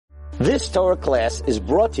This Torah class is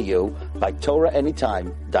brought to you by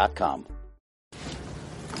TorahAnytime.com.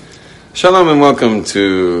 Shalom and welcome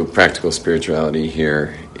to Practical Spirituality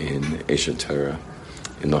here in Eshet Torah,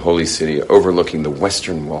 in the Holy City, overlooking the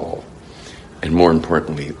Western Wall, and more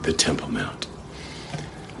importantly, the Temple Mount.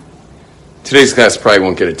 Today's class probably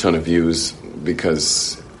won't get a ton of views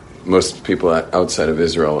because most people outside of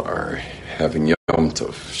Israel are having Yom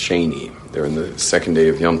Tov, Sheni. They're in the second day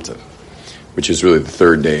of Yom Tov, which is really the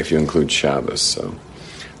third day if you include Shabbos. So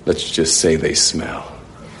let's just say they smell.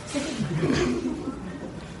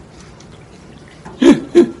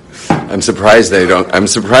 I'm surprised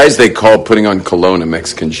they call putting on cologne a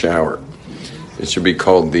Mexican shower. It should be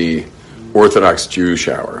called the Orthodox Jew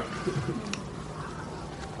shower.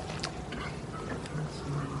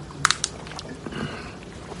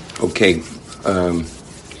 Okay.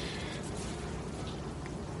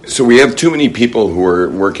 So we have too many people who are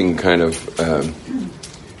working kind of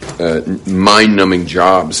mind-numbing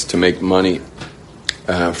jobs to make money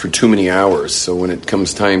for too many hours. So when it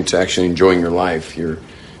comes time to actually enjoying your life, you're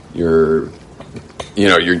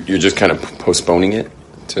just kind of postponing it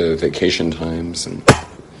to vacation times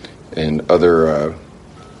and other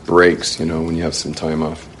breaks. When you have some time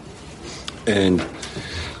off, and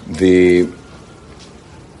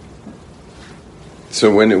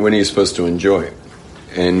so when are you supposed to enjoy it?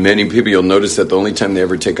 And many people, you'll notice that the only time they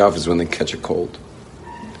ever take off is when they catch a cold.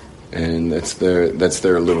 And that's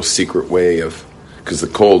their little secret way of, because the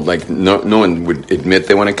cold, like no one would admit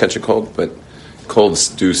they want to catch a cold, but colds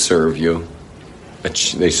do serve you.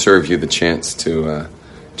 They serve you the chance to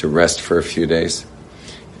rest for a few days.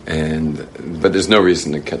 But there's no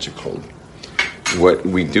reason to catch a cold. What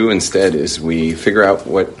we do instead is we figure out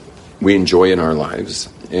what we enjoy in our lives,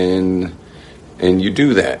 and you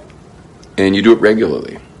do that. And you do it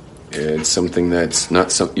regularly. It's something that's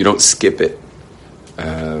not you don't skip it.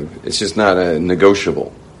 It's just not a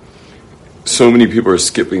negotiable. So many people are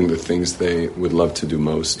skipping the things they would love to do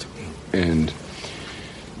most, and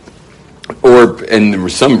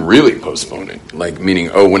some really postpone it. Like meaning,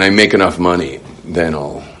 when I make enough money, then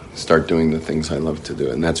I'll start doing the things I love to do,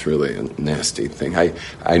 and that's really a nasty thing.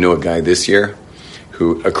 I know a guy this year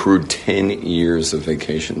who accrued 10 years of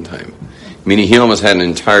vacation time. Meaning he almost had an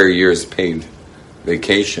entire year's paid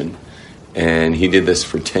vacation, and he did this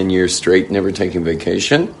for 10 years straight, never taking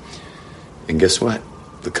vacation. And guess what?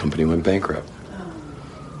 The company went bankrupt.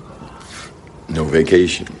 No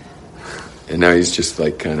vacation. And now he's just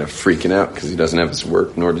like kind of freaking out because he doesn't have his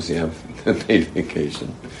work, nor does he have a paid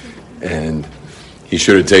vacation. And he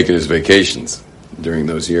should have taken his vacations during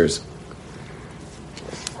those years.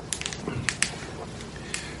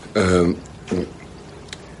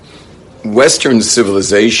 Western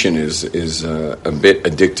civilization is a bit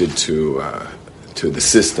addicted to the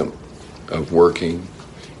system of working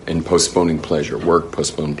and postponing pleasure. Work,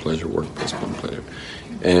 postpone pleasure. Work, postpone pleasure,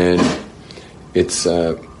 and it's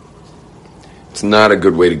not a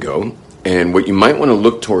good way to go. And what you might want to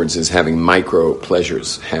look towards is having micro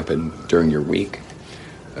pleasures happen during your week.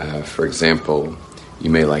 For example,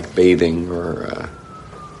 you may like bathing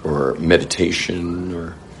or meditation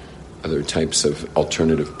or other types of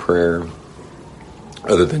alternative prayer,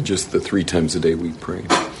 other than just the 3 times a day we pray,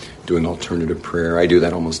 doing alternative prayer. I do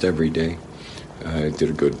that almost every day. I did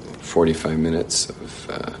a good 45 minutes of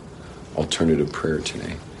alternative prayer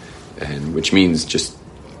today, and which means just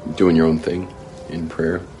doing your own thing in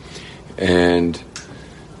prayer.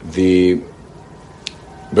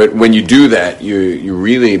 But when you do that, you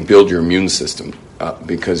really build your immune system up,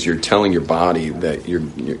 because you're telling your body that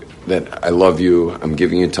that I love you, I'm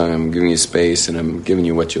giving you time, I'm giving you space, and I'm giving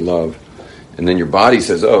you what you love. And then your body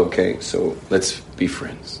says, okay, so let's be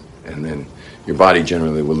friends. And then your body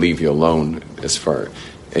generally will leave you alone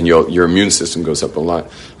and your immune system goes up a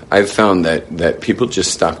lot. I've found that people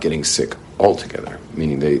just stop getting sick altogether,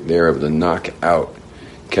 meaning they're able to knock out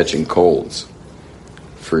catching colds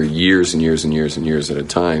for years and years and years and years at a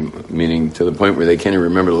time, meaning to the point where they can't even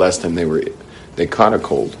remember the last time they caught a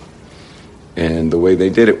cold. And the way they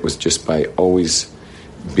did it was just by always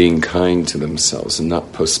being kind to themselves and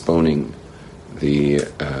not postponing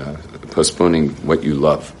what you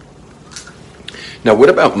love. Now, what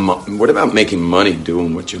about making money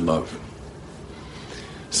doing what you love?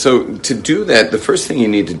 So to do that, the first thing you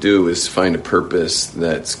need to do is find a purpose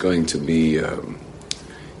that's going to be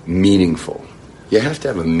meaningful. You have to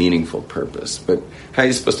have a meaningful purpose. But how are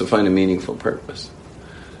you supposed to find a meaningful purpose?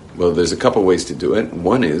 Well, there's a couple ways to do it.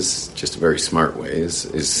 One is just a very smart way is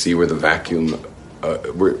see where the vacuum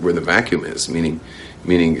where the vacuum is, meaning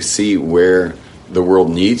see where the world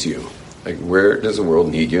needs you. Like, where does the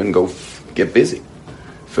world need you, and go get busy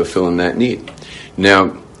fulfilling that need.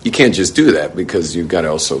 Now, you can't just do that because you've got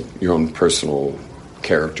also your own personal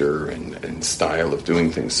character and style of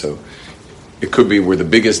doing things. So it could be where the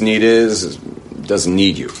biggest need is doesn't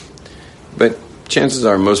need you. But chances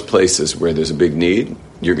are most places where there's a big need,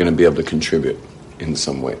 you're going to be able to contribute in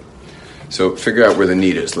some way. So figure out where the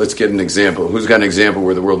need is. Let's get an example. Who's got an example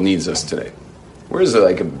where the world needs us today? Where is there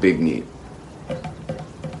like a big need?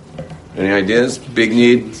 Any ideas? Big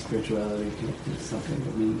need? Spirituality is something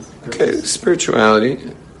that means purpose. Okay,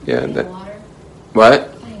 spirituality. Yeah. Clean That, water.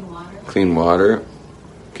 what? Clean water. Clean water.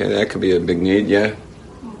 Okay, that could be a big need, yeah.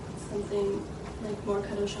 Something like more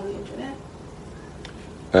Kadosh on the internet.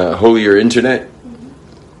 Holier internet.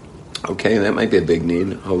 Okay, that might be a big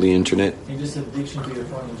need. Holy internet. And just addiction to your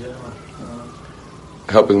phone in general.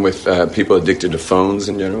 Helping with people addicted to phones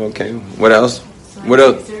in general. Okay. What else? Science What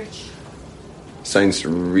else? research. Science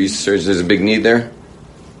research. There's a big need there. I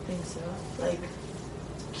think so. Like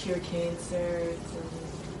cure cancer.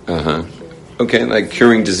 Uh-huh. Okay, like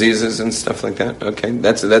curing diseases and stuff like that. Okay,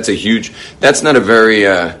 that's a huge. That's not a very.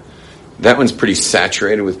 That one's pretty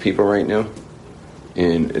saturated with people right now,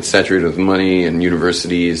 and it's saturated with money and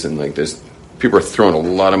universities and like there's people are throwing a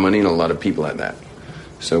lot of money and a lot of people at that.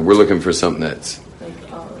 So we're looking for something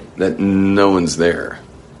that no one's there,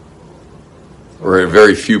 or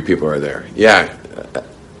very few people are there. Yeah.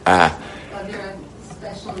 Are there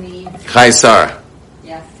special needs? Hi, Sarah.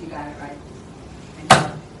 Yes, you got it right. Thank you.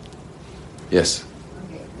 Yes.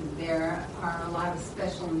 Okay, there are a lot of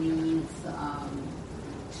special needs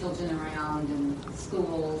children around in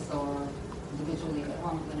schools or individually at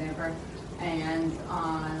home, whatever, and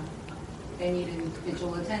they need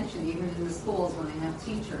individual attention, even in the schools when they have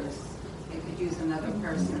teachers. They could use another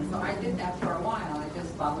person. So I did that for a while. I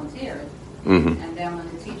just volunteered. Mm-hmm. And then when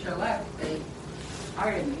the teacher left, they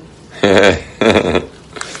hired me.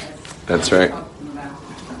 That's right.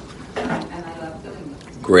 And I love doing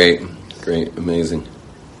it. Great, amazing.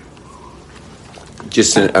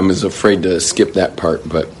 Just, I was afraid to skip that part,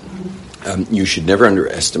 but you should never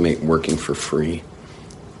underestimate working for free.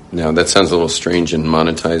 Now, that sounds a little strange in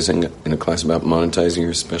monetizing, in a class about monetizing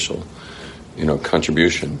your special,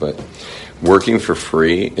 contribution, but working for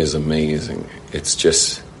free is amazing. It's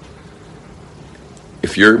just,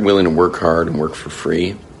 if you're willing to work hard and work for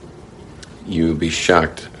free, you'll be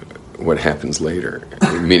shocked what happens later.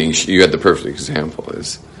 Meaning, you had the perfect example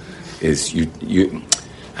is you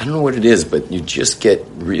I don't know what it is, but you just get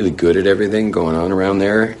really good at everything going on around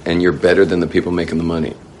there, and you're better than the people making the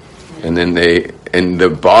money. And then the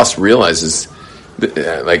boss realizes,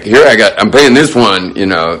 like, here I'm paying this one,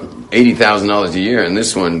 $80,000 a year, and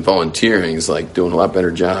this one volunteering is like doing a lot better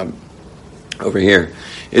job over here.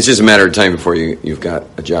 It's just a matter of time before you've got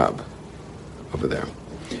a job over there.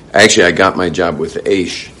 Actually, I got my job with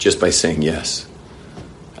Aish just by saying yes.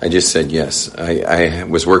 I just said yes. I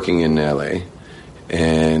was working in LA,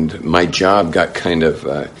 and my job got kind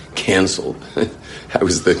of canceled. I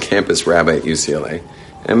was the campus rabbi at UCLA,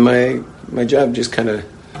 and my job just kind of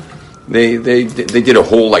they did a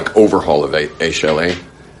whole like overhaul of Aish LA,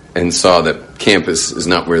 and saw that campus is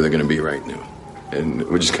not where they're going to be right now, and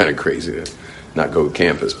which is kind of crazy to not go to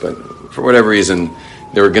campus, but for whatever reason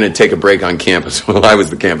they were going to take a break on campus while I was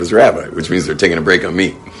the campus rabbi, which means they're taking a break on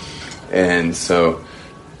me. And so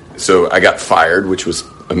I got fired, which was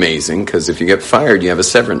amazing, because if you get fired, you have a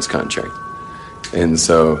severance contract. And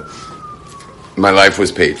so my life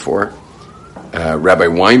was paid for. Rabbi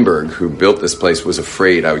Weinberg, who built this place, was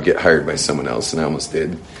afraid I would get hired by someone else, and I almost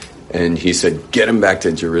did. And he said, get him back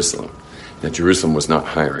to Jerusalem. Now, Jerusalem was not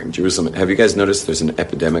hiring. Have you guys noticed there's an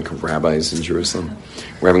epidemic of rabbis in Jerusalem?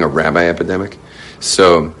 We're having a rabbi epidemic.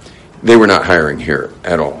 So they were not hiring here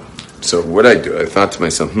at all. So what I do, I thought to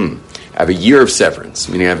myself, I have a year of severance,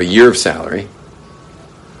 meaning I have a year of salary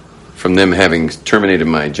from them having terminated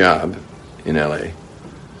my job in LA.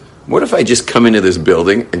 What if I just come into this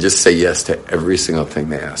building and just say yes to every single thing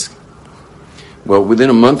they ask? Well, within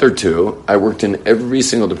a month or two, I worked in every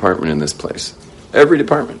single department in this place. Every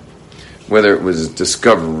department. Whether it was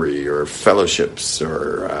discovery or fellowships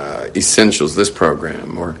or essentials, this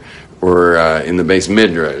program, or in the base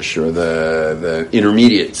midrash or the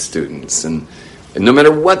intermediate students. And no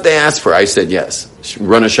matter what they asked for, I said yes.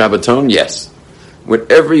 Run a Shabbaton? Yes.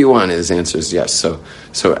 Whatever you want, his answer is yes.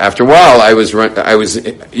 So after a while, I was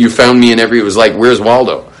you found me in every, it was like, where's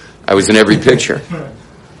Waldo? I was in every picture.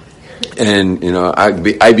 And,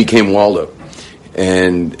 I became Waldo.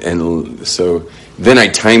 And so then I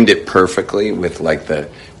timed it perfectly with like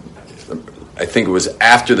I think it was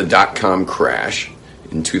after the dot-com crash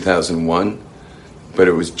in 2001, but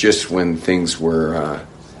it was just when things were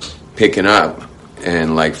picking up,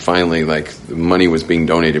 and like finally, like the money was being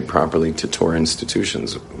donated properly to Torah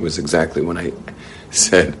institutions, was exactly when I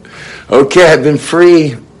said, "Okay, I've been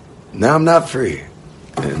free. Now I'm not free,"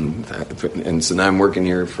 and so now I'm working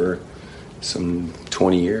here for some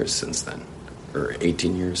 20 years since then, or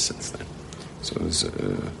 18 years since then. So it's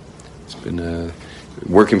been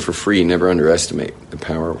working for free. Never underestimate the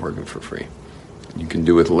power of working for free. You can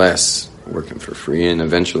do with less working for free, and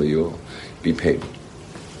eventually you'll be paid.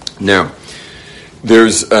 Now,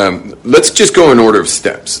 there's let's just go in order of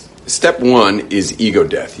steps. Step one is ego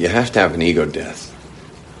death. You have to have an ego death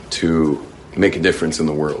to make a difference in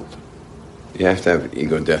the world. You have to have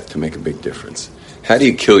ego death to make a big difference. How do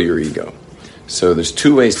you kill your ego? So there's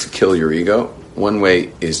two ways to kill your ego. One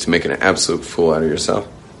way is to make an absolute fool out of yourself.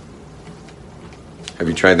 Have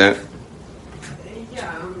you tried that?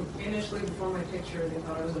 Yeah, initially before my picture, they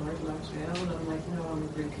thought I was an Orthodox male, and I'm like, no, I'm a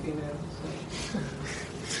Greek female.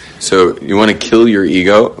 So you want to kill your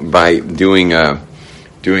ego by doing a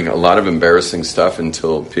lot of embarrassing stuff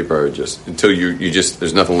until people are until you just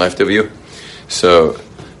there's nothing left of you. So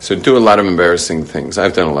do a lot of embarrassing things.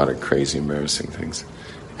 I've done a lot of crazy embarrassing things,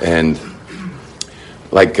 and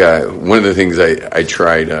like one of the things I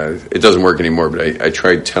tried, it doesn't work anymore, but I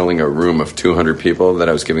tried telling a room of 200 people that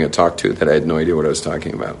I was giving a talk to that I had no idea what I was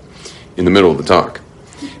talking about in the middle of the talk.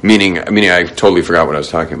 Meaning I totally forgot what I was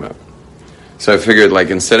talking about. So I figured, like,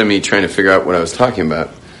 instead of me trying to figure out what I was talking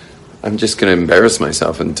about, I'm just going to embarrass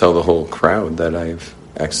myself and tell the whole crowd that I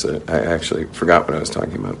actually forgot what I was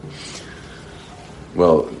talking about.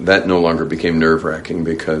 Well, that no longer became nerve-wracking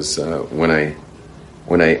because when I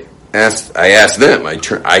asked them.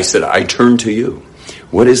 I said, I turn to you.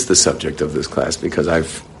 What is the subject of this class? Because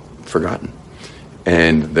I've forgotten.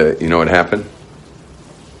 And you know what happened?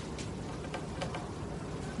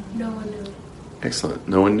 No one knew. Excellent.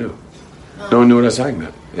 No one knew. No one knew what I was talking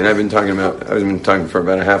about. And I've been talking for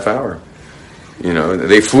about a half hour. You know,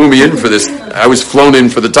 they flew me in for this. I was flown in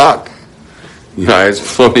for the talk. You know, I was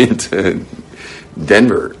flown into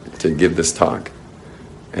Denver to give this talk.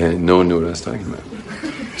 And no one knew what I was talking about.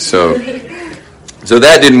 So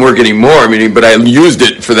that didn't work anymore. I mean, but I used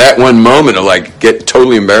it for that one moment to like get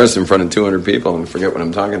totally embarrassed in front of 200 people and forget what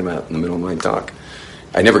I'm talking about in the middle of my talk.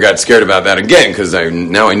 I never got scared about that again because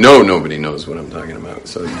now I know nobody knows what I'm talking about.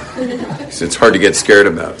 So it's hard to get scared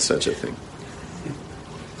about such a thing.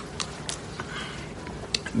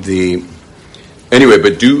 Anyway,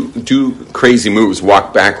 but do crazy moves.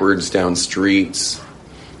 Walk backwards down streets.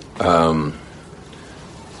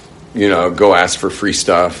 You know, go ask for free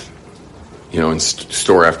stuff, you know, in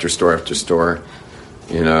store after store after store.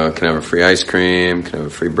 You know, can I have a free ice cream? Can I have a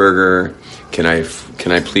free burger? Can I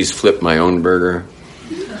please flip my own burger?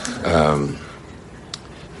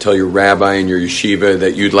 Tell your rabbi in your yeshiva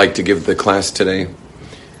that you'd like to give the class today.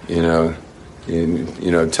 You know,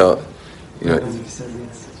 tell, you know, if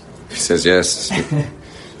he says yes,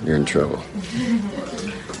 you're in trouble.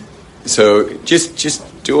 So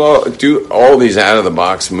just do all these out of the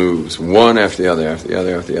box moves, one after the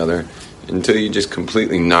other, until you just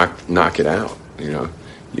completely knock it out. You know,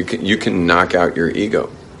 you can knock out your ego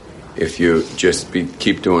if you just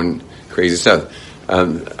keep doing crazy stuff.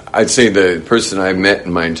 I'd say the person I've met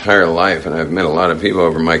in my entire life, and I've met a lot of people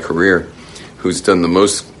over my career, who's done the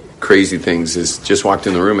most crazy things, is just walked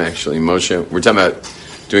in the room. Actually, Moshe, we're talking about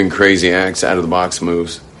doing crazy acts, out of the box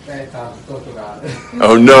moves.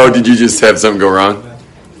 Oh no! Did you just have something go wrong?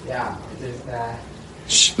 Yeah,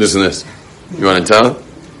 Shh, listen to this. You want to tell?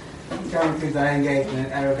 Coming to the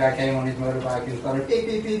engagement, Arrow guy came on his motorbike and started beep,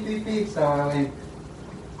 beep, beep, beep, beep. So I went,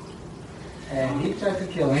 and he tried to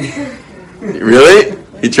kill me. Really?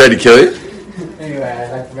 He tried to kill you? Anyway,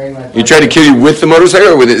 I like very much. He tried to kill you with the motorcycle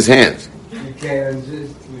or with his hands? Okay, and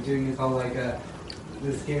we're doing this whole like the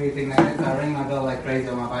scary thing. Like this. I rang my bell like crazy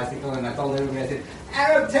on my bicycle, and I told everybody, I said,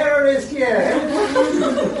 "Arab terrorist here!"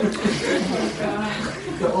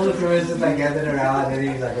 So all the tourists just like gathered around, and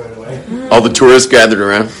he's like going away. All the tourists gathered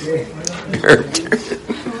around? You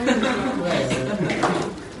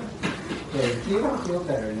feel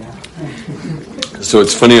better now. So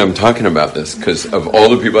it's funny I'm talking about this because of all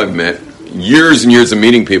the people I've met, years and years of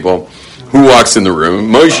meeting people, who walks in the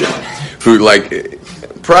room? Moshe, who like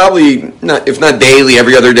probably not, if not daily,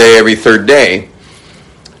 every other day, every third day,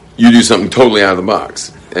 you do something totally out of the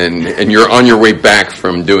box, and you're on your way back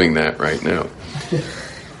from doing that right now.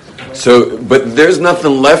 So, but there's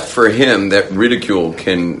nothing left for him that ridicule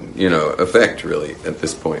can, affect really at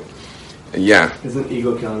this point. Yeah. Isn't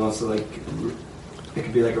ego killing also like, it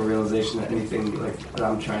could be like a realization that anything like that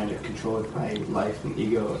I'm trying to control with my life and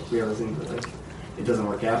ego, realizing that like it doesn't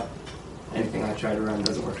work out. Anything I try to run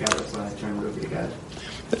doesn't work out, that's when I turn it over to God.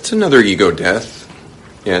 That's another ego death.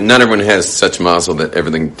 Yeah, not everyone has such mazel that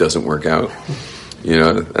everything doesn't work out. You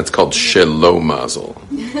know, that's called shalom mazel.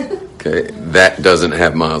 Okay, that doesn't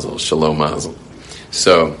have mazel, shalom mazel.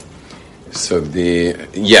 So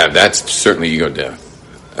that's certainly ego death.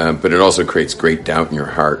 But it also creates great doubt in your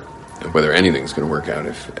heart of whether anything's going to work out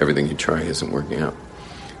if everything you try isn't working out.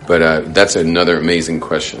 But that's another amazing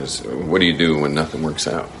question: is what do you do when nothing works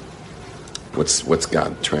out? What's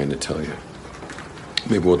God trying to tell you?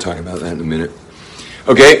 Maybe we'll talk about that in a minute.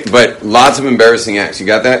 Okay, but lots of embarrassing acts. You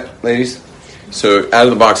got that, ladies? So out of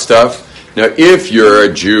the box stuff. Now, if you're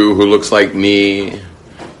a Jew who looks like me,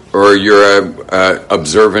 or you're a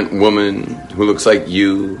observant woman who looks like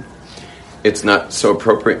you, it's not so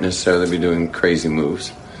appropriate necessarily to be doing crazy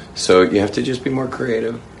moves. So you have to just be more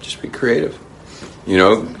creative. Just be creative. You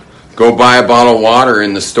know, go buy a bottle of water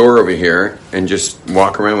in the store over here and just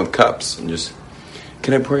walk around with cups and just,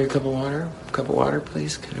 can I pour you a cup of water? A cup of water,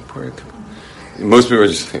 please? Can I pour you a cup? Most people are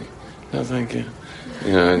just think, no, thank you.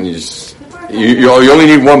 You know, and you only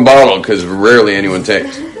need one bottle because rarely anyone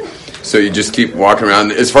takes. So you just keep walking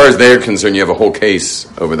around. As far as they're concerned, you have a whole case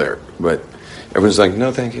over there. But everyone's like,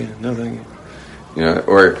 no, thank you. No, thank you. You know,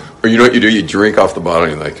 or you know what you do? You drink off the bottle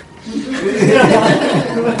and you're like,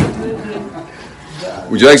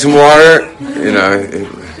 would you like some water? You know,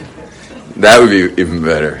 that would be even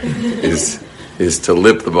better. Is to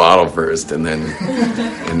lip the bottle first and then.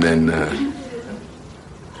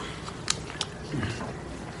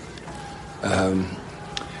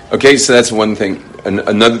 Okay, so that's one thing.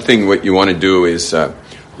 Another thing, what you want to do is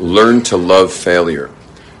learn to love failure.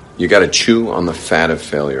 You got to chew on the fat of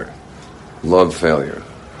failure. Love failure.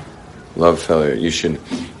 Love failure. You should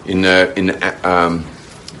in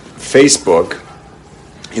Facebook,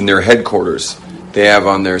 in their headquarters, they have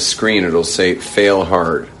on their screen, it'll say "fail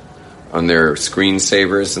hard" on their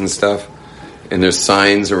screensavers and stuff. And there's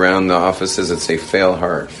signs around the offices that say "fail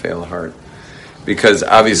hard, fail hard." Because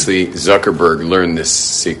obviously Zuckerberg learned this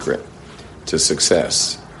secret to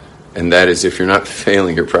success. And that is, if you're not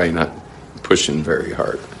failing, you're probably not pushing very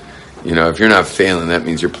hard. You know, if you're not failing, that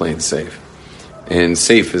means you're playing safe. And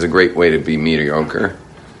safe is a great way to be mediocre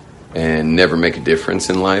and never make a difference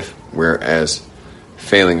in life. Whereas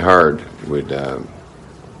failing hard would,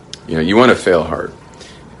 you want to fail hard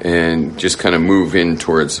and just kind of move in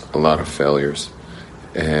towards a lot of failures.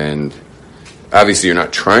 And obviously you're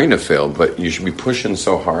not trying to fail, but you should be pushing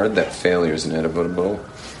so hard that failure is inevitable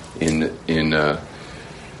and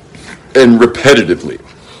repetitively.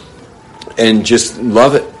 And just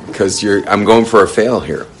love it, because I'm going for a fail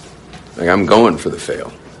here. Like, I'm going for the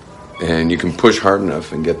fail. And you can push hard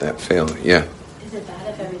enough and get that fail. Yeah. Is it bad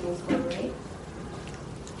if everything's going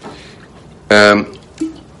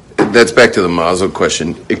right? That's back to the mazel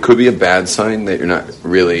question. It could be a bad sign that you're not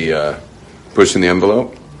really pushing the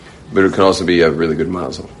envelope, but it could also be a really good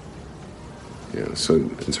mazel. Yeah, so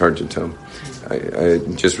it's hard to tell.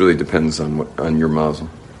 It just really depends on your mazel.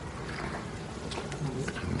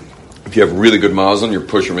 If you have really good mazel and you're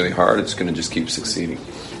pushing really hard, it's going to just keep succeeding.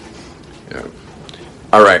 Yeah.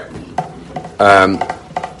 All right.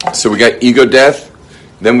 So we got ego death.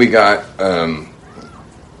 Then we got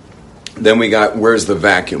where's the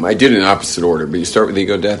vacuum? I did it in opposite order, but you start with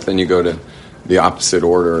ego death, then you go to the opposite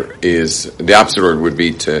order. The opposite order would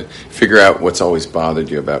be to figure out what's always bothered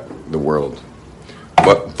you about the world.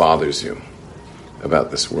 What bothers you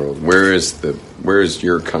about this world? Where is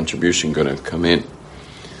your contribution going to come in?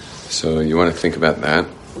 So you want to think about that.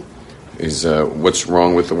 Is what's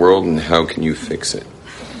wrong with the world and how can you fix it?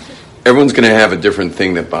 Everyone's going to have a different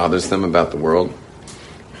thing that bothers them about the world.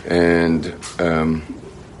 And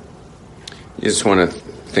you just want to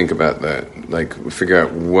think about that. Like, figure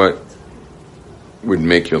out what would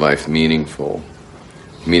make your life meaningful.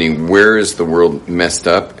 Meaning, where is the world messed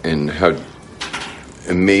up, and how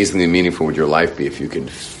amazingly meaningful would your life be if you could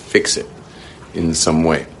fix it in some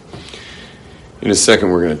way. In a second,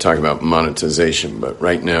 we're going to talk about monetization, but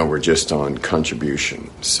right now we're just on contribution.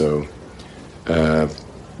 So,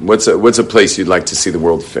 what's a place you'd like to see the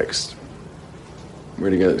world fixed? Where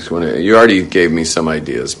do you guys want to? You already gave me some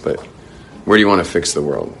ideas, but where do you want to fix the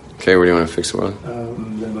world? Okay, where do you want to fix the world?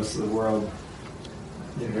 Then most of the world,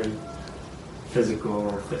 their physical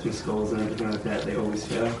or fitness goals and everything like that, they always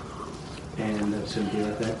fail, and that shouldn't be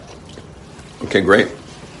like that. Okay, great.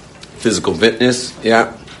 Physical fitness,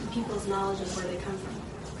 yeah. People's knowledge of where they come from,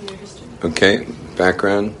 and their history. Okay,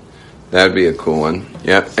 background. That'd be a cool one.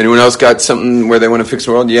 Yeah. Anyone else got something where they want to fix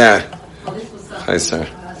the world? Yeah. Well, this was something Hi, sir.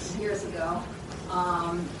 Years ago.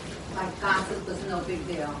 Like, gossip was no big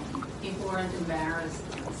deal. People weren't embarrassed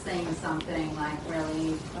saying something like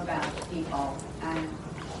really about people, and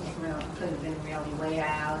could have been really way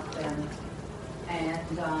out, and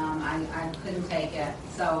I couldn't take it.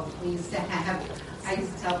 So I used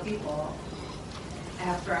to tell people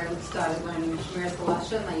after I started learning Shmiras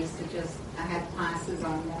Lashon, I had classes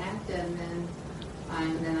on that, and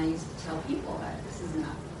then I used to tell people that this is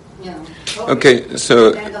not, Okay,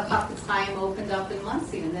 so then the Chafetz Chaim opened up in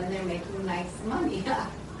Muncie, and then they're making nice money.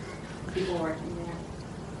 People working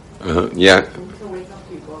there. yeah. To wake up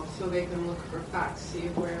people so they can look for facts, see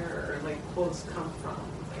where like quotes come from.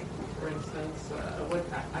 Like for instance, what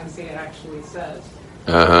Isaiah actually says,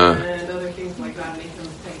 and other things like that make them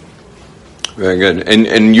think. Very good.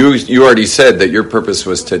 And you already said that your purpose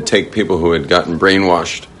was to take people who had gotten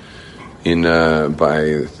brainwashed in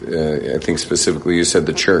by I think specifically you said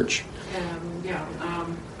the church.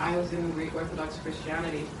 I was in Greek Orthodox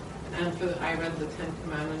Christianity, and I read the Ten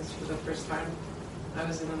Commandments for the first time. I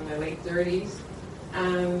was in my late 30s,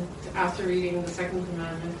 and after reading the second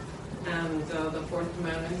commandment and the fourth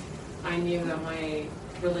commandment, I knew that my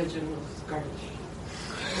religion was garbage.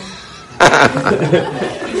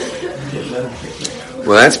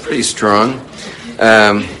 Well, that's pretty strong.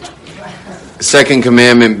 Second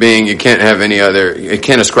commandment being you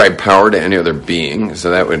can't ascribe power to any other being,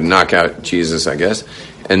 so that would knock out Jesus, I guess.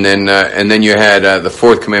 And then you had the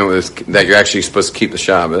fourth commandment was that you're actually supposed to keep the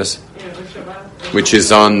Shabbos, which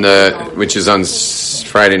is on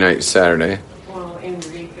Friday night, Saturday. Well, in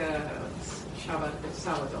Greek, Shabbat is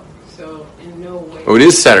Sabbath, so in no way. Oh, it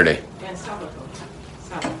is Saturday. And Sabbath.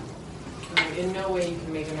 In no way you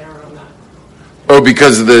can make an error on that. Oh,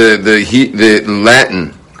 because the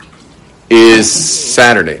Latin is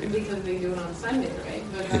Saturday. Because they do it on Sunday, right?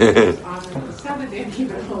 But that's on the Sabbath they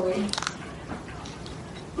keep it holy.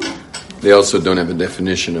 They also don't have a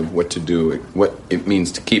definition of what to do, what it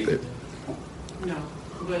means to keep it. No,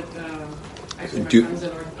 but actually my friend's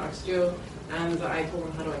an Orthodox Jew, and I told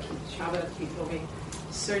him how do I keep the Shabbat. He told me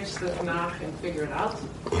search the Tanakh and figure it out.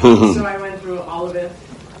 So I went through all of it,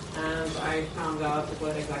 and I found out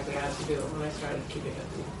what exactly I had to do when I started keeping it.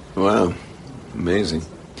 Wow, amazing.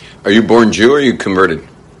 Are you born Jew or are you converted?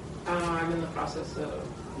 I'm in the process of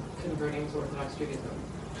converting to Orthodox Judaism.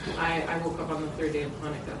 I woke up on the third day of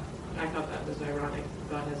Hanukkah. I thought that was ironic.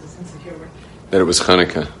 God has a sense of humor. That it was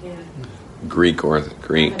Hanukkah. Yeah. Greek or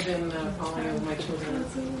Greek. I've been following my children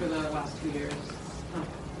for the last 2 years.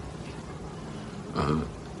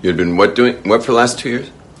 You had been what for the last 2 years?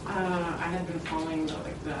 I had been following the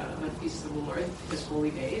Feast of the Lord, His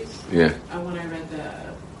holy days. Yeah. When I read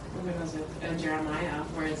Jeremiah,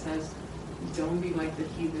 where it says, "Don't be like the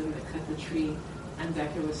heathen that cut the tree and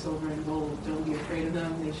deck it with silver and gold. Don't be afraid of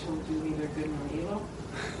them; they shall do neither good nor evil."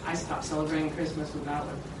 I stopped celebrating Christmas with that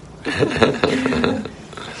one.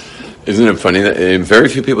 Isn't it funny that very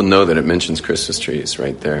few people know that it mentions Christmas trees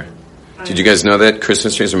right there? Did you guys know that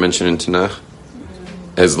Christmas trees are mentioned in Tanakh?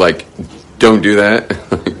 As like, don't do that.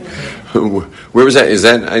 Where was that? Is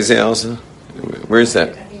that Isaiah also? Where is that?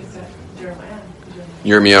 I think it's Jeremiah.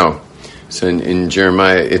 Yirmiyahu. So in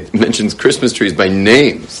Jeremiah, it mentions Christmas trees by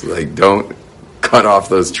names. Like, don't cut off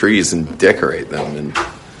those trees and decorate them. And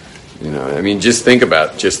I mean, just think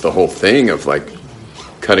about just the whole thing of like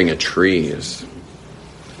cutting a tree is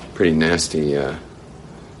pretty nasty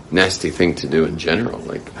thing to do in general.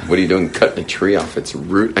 Like, what are you doing cutting a tree off its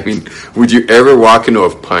root? I mean, would you ever walk into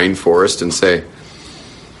a pine forest and say,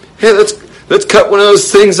 "Hey, let's cut one of those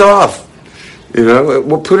things off.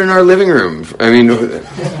 We'll put it in our living room. I mean,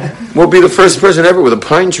 we'll be the first person ever with a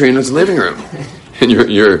pine tree in his living room." And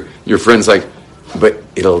your friend's like, "But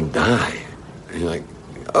it'll die." And you're like,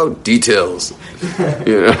 "Oh, details." You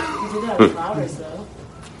do that with flowers, though.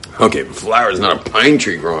 Okay, but flowers, not a pine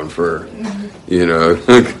tree growing for, You're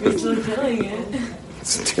still killing it.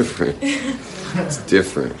 It's different. It's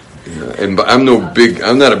different. And I'm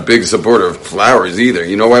not a big supporter of flowers either.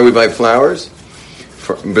 You know why we buy flowers?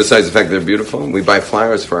 Besides the fact that they're beautiful, we buy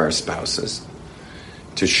flowers for our spouses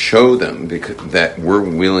to show them that we're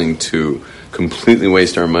willing to completely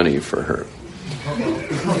waste our money for her.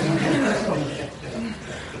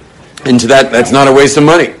 And to that's not a waste of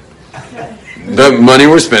money. The money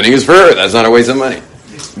we're spending is for her. That's not a waste of money.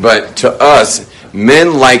 But to us,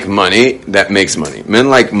 men like money that makes money. Men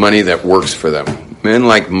like money that works for them. Men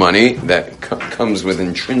like money that comes with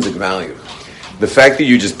intrinsic value. The fact that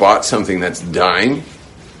you just bought something that's dying,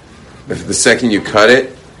 if the second you cut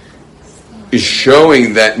it, is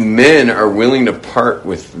showing that men are willing to part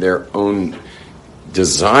with their own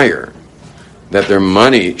desire, that their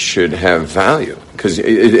money should have value. Because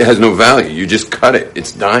it has no value. You just cut it.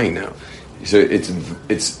 It's dying now. So it's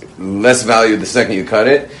less value the second you cut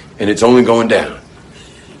it, and it's only going down.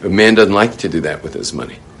 A man doesn't like to do that with his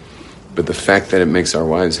money. But the fact that it makes our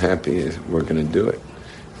wives happy, we're going to do it.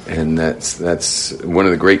 And that's one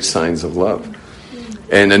of the great signs of love.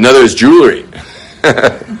 And another is jewelry.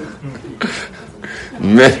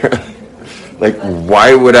 Like,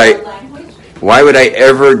 why would I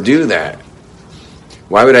ever do that?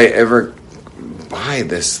 Why would I ever buy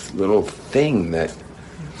this little thing that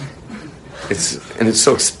it's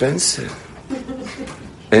so expensive?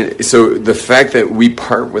 And so the fact that we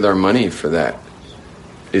part with our money for that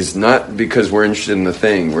is not because we're interested in the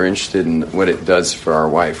thing. We're interested in what it does for our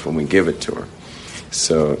wife when we give it to her.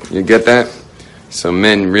 So you get that? So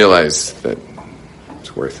men realize that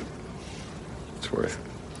it's worth it. It's worth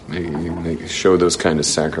it. Show those kind of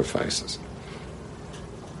sacrifices.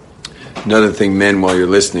 Another thing, men, while you're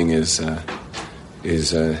listening, is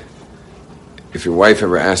if your wife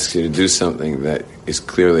ever asks you to do something that is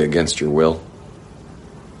clearly against your will,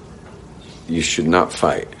 you should not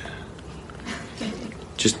fight.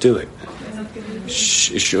 Just do it.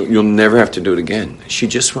 You'll never have to do it again. She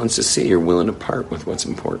just wants to see you're willing to part with what's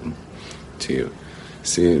important to you.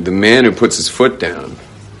 See, the man who puts his foot down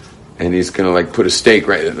and he's going to like put a stake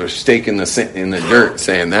in the dirt,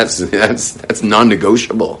 saying that's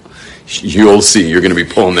non-negotiable. You'll see. You're going to be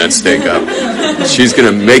pulling that stake up. She's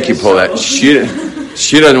going to make you pull that.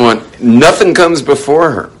 She doesn't want nothing comes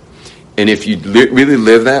before her. And if you really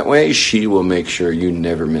live that way, she will make sure you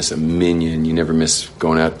never miss a minion. You never miss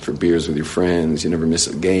going out for beers with your friends. You never miss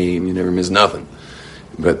a game. You never miss nothing.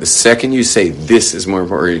 But the second you say, this is more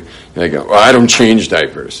important, I go, well, I don't change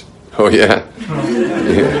diapers. Oh, yeah?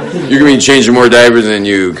 Yeah. You're going to be changing more diapers than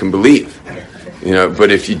you can believe.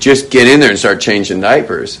 But if you just get in there and start changing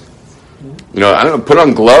diapers, I don't know, put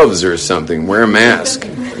on gloves or something. Wear a mask,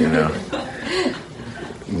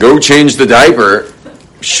 Go change the diaper.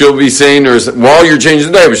 She'll be saying, or while you're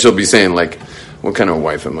changing the diaper, she'll be saying, like, what kind of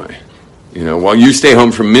wife am I? While you stay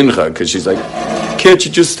home from mincha, because she's like, can't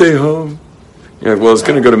you just stay home? You're like, well, it's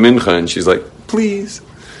going to go to mincha. And she's like, please,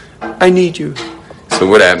 I need you. So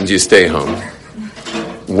what happens? You stay home.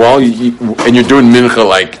 And you're doing mincha,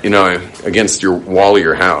 like, against your wall of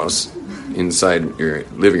your house, inside your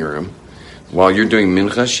living room. While you're doing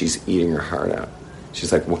mincha, she's eating her heart out.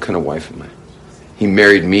 She's like, what kind of wife am I? He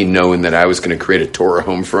married me knowing that I was going to create a Torah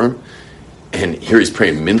home for him. And here he's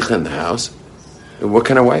praying mincha in the house. What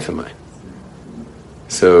kind of wife am I?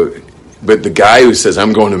 So, but the guy who says,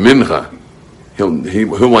 I'm going to mincha,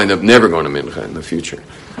 he'll wind up never going to mincha in the future.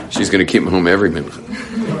 She's going to keep him home every mincha.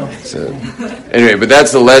 So, anyway, but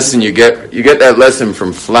that's the lesson you get. You get that lesson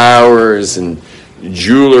from flowers and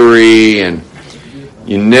jewelry, and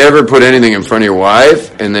you never put anything in front of your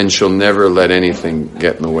wife, and then she'll never let anything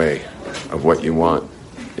get in the way of what you want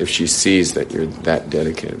if she sees that you're that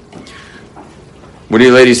dedicated. What do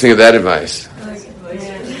you ladies think of that advice?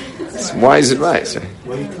 It's wise advice. Eh?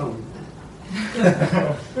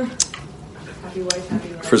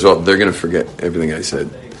 First of all, they're going to forget everything I said,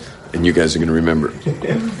 and you guys are going to remember.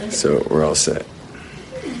 So we're all set.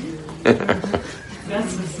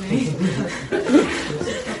 That's me.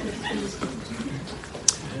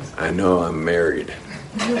 I know I'm married.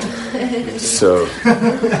 So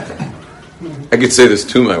I could say this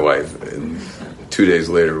to my wife, and 2 days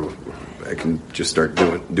later, I can just start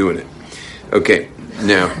doing it. Okay,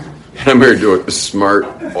 now, I'm married to a smart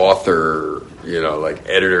author, like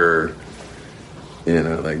editor,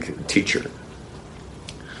 like teacher.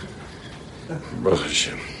 Baruch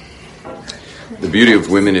Hashem. The beauty of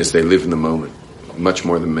women is they live in the moment, much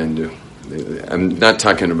more than men do. I'm not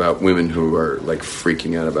talking about women who are like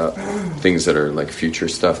freaking out about things that are like future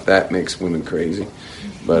stuff. That makes women crazy.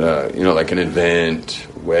 But, like an event,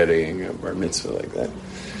 wedding, a bar mitzvah like that,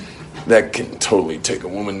 that can totally take a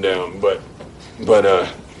woman down. But the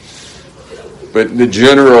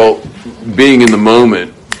general being in the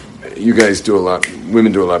moment, you guys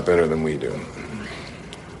women do a lot better than we do.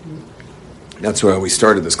 That's why we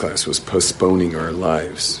started this class, was postponing our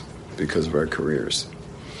lives because of our careers.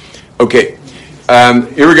 Okay,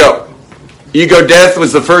 here we go. Ego death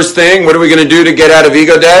was the first thing. What are we going to do to get out of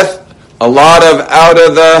ego death? A lot of out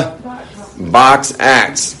of the box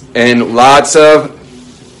acts and lots of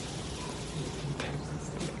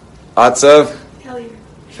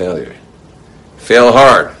failure. Fail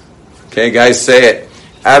hard. Okay, guys, say it.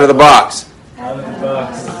 Out of the box. Out of the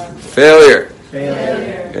box. Failure.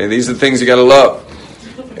 Failure. Okay, these are the things you got to love.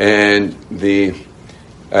 And maybe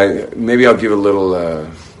I'll give a little.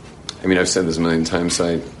 I've said this a million times, so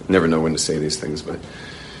I never know when to say these things, but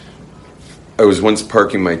I was once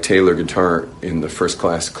parking my Taylor guitar in the first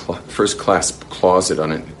class closet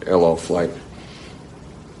on an El Al flight,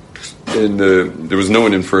 and there was no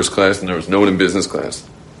one in first class, and there was no one in business class.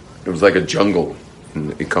 It was like a jungle in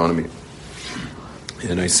the economy.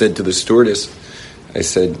 And I said to the stewardess, I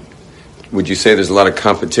said, would you say there's a lot of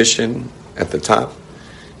competition at the top?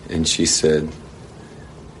 And she said,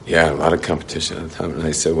 yeah, a lot of competition at the top. And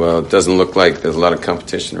I said, well, it doesn't look like there's a lot of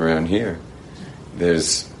competition around here.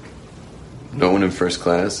 There's no one in first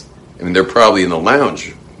class. I mean, they're probably in the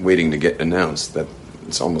lounge waiting to get announced that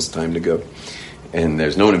it's almost time to go. And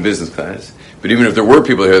there's no one in business class. But even if there were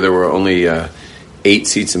people here, there were only 8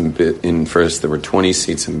 seats in first. There were 20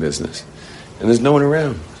 seats in business. And there's no one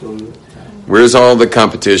around. Where's all the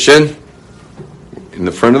competition? In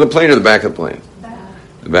the front of the plane or the back of the plane?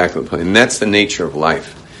 The back of the plane. And that's the nature of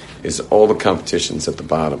life, is all the competition's at the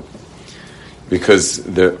bottom. Because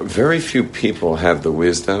very few people have the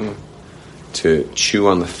wisdom to chew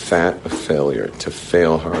on the fat of failure, to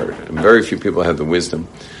fail hard. And very few people have the wisdom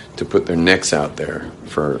to put their necks out there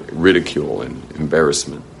for ridicule and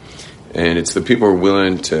embarrassment. And it's the people who are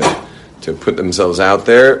willing to put themselves out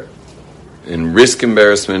there and risk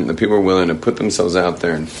embarrassment. The people who are willing to put themselves out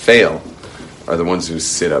there and fail are the ones who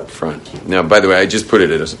sit up front. Now, by the way, I just put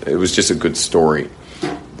it as, it was just a good story.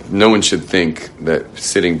 No one should think that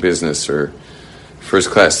sitting business or first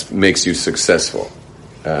class makes you successful.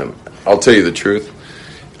 I'll tell you the truth.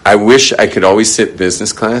 I wish I could always sit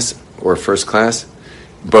business class or first class,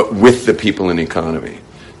 but with the people in economy.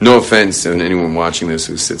 No offense to anyone watching this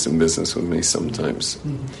who sits in business with me sometimes.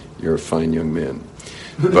 You're a fine young man.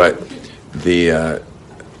 But the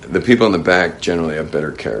people in the back generally have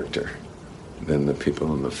better character than the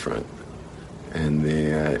people in the front.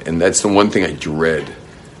 And that's the one thing I dread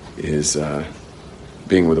is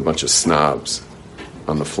being with a bunch of snobs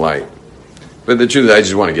on the flight. But the truth is, I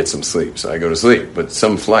just want to get some sleep, so I go to sleep. But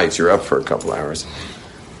some flights, you're up for a couple hours.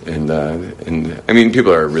 And I mean,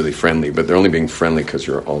 people are really friendly, but they're only being friendly because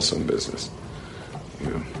you're also in business. You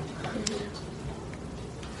know.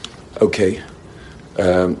 Okay.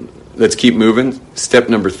 Let's keep moving. Step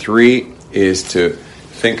number 3 is to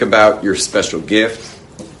think about your special gift.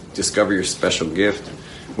 Discover your special gift.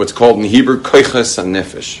 What's called in Hebrew, kochos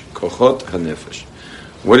hanefesh. Kochot hanefesh.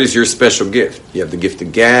 What is your special gift? You have the gift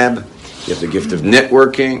of gab. You have the gift of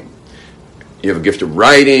networking. You have a gift of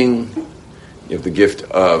writing. You have the gift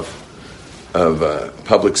of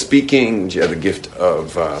public speaking. You have the gift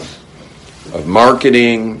of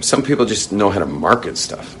marketing. Some people just know how to market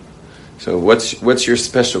stuff. So what's your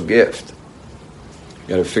special gift? You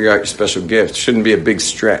got to figure out your special gift. It shouldn't be a big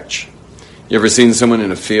stretch. You ever seen someone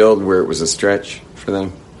in a field where it was a stretch for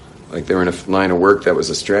them? Like they were in a line of work that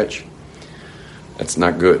was a stretch? That's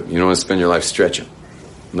not good. You don't want to spend your life stretching.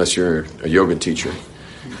 Unless you're a yoga teacher.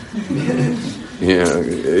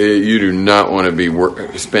 You do not want to be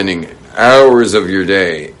spending hours of your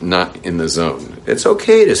day not in the zone. It's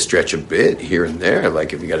okay to stretch a bit here and there.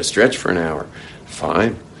 Like if you got to stretch for an hour,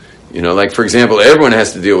 fine. You know, like for example, everyone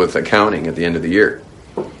has to deal with accounting at the end of the year.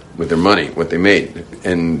 With their money, what they made.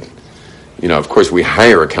 And, you know, of course we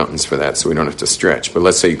hire accountants for that so we don't have to stretch. But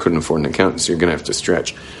let's say you couldn't afford an accountant, so you're going to have to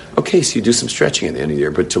stretch. Okay, so you do some stretching at the end of the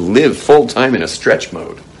year, but to live full-time in a stretch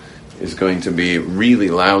mode is going to be really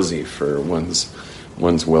lousy for one's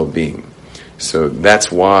well-being. So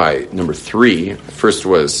that's why number 3, first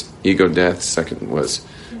was ego death, second was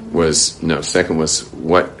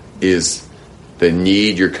what is the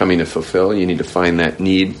need you're coming to fulfill. You need to find that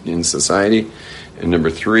need in society. And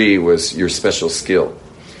number 3 was your special skill.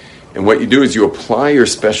 And what you do is you apply your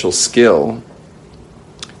special skill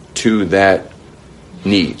to that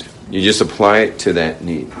need. You just apply it to that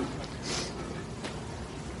need.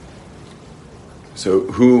 So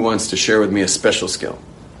who wants to share with me a special skill?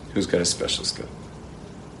 Who's got a special skill?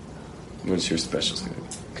 What's your special skill?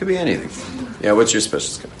 Could be anything. Yeah, what's your special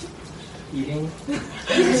skill? Eating.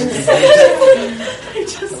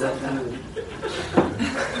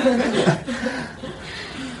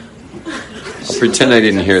 Pretend I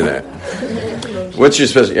didn't hear that. What's your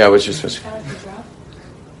special? Yeah, what's your special?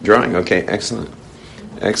 Drawing. Okay, excellent.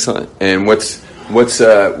 And what's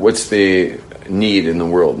the need in the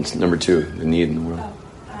world? Number 2, the need in the world.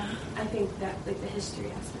 I think that like the history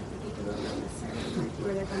aspect, that people don't know necessarily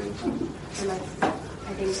where they're coming from, and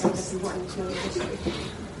I think that's important to know the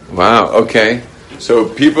history. Wow. Okay. So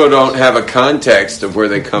people don't have a context of where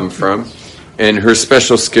they come from, and her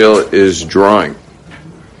special skill is drawing.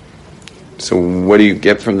 So what do you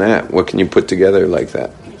get from that? What can you put together like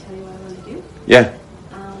that? Can I tell you what I want to do? Yeah.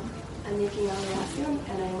 I'm making animation,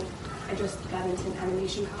 and I just got into an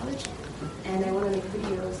animation college, and I want to make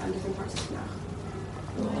videos on different parts of Tanakh.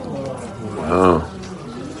 Wow.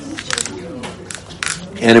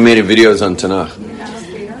 Animated videos on Tanakh.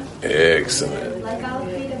 Excellent. Like Al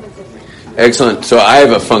Qaeda, but different. Excellent. So I have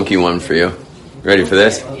a funky one for you. Ready for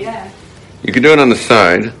this? Yeah. you can do it on the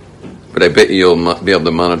side, but I bet you'll be able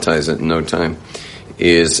to monetize it in no time,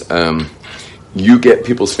 is you get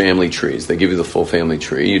people's family trees. They give you the full family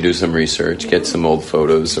tree. You do some research, get some old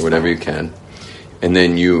photos or whatever you can, and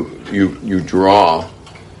then you draw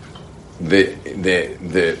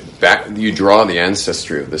the back. You draw the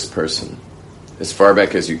ancestry of this person as far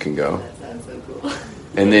back as you can go. That sounds so cool.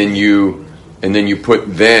 And then you put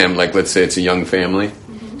them, like let's say it's a young family,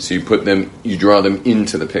 so you draw them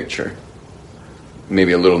into the picture,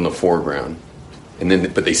 maybe a little in the foreground, and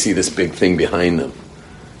then but they see this big thing behind them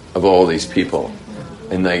of all these people,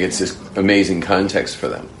 and like it's this amazing context for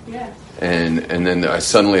them. Yeah. And then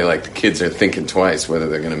suddenly like the kids are thinking twice whether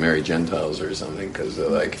they're going to marry Gentiles or something, because they're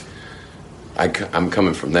like, I'm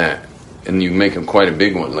coming from that, and you make them quite a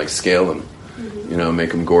big one, like scale them. You know,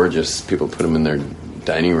 make them gorgeous. People put them in their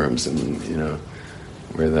dining rooms, and you know,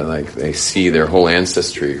 where they see their whole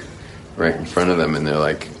ancestry right in front of them, and they're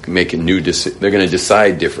like making they're going to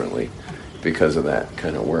decide differently because of that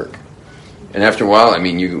kind of work. And after a while, I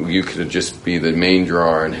mean, you could just be the main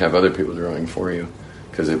drawer and have other people drawing for you,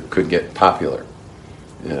 because it could get popular.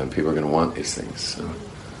 You know, people are going to want these things. So,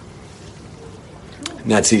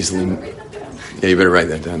 and that's easily. Yeah, you better write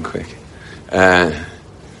that down quick.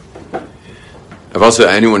 I've also,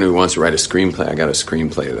 anyone who wants to write a screenplay, I got a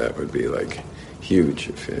screenplay that would be like huge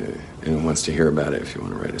if anyone wants to hear about it, if you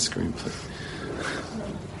want to write a screenplay.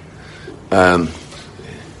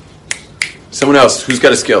 Someone else, who's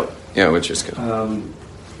got a skill? Yeah, what's your skill?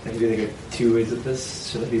 I can do like two ways of this.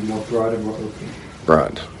 Should it be more broad or more open?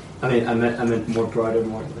 Broad. I meant more broad or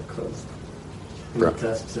more like closed. Broad.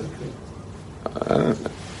 Specifically.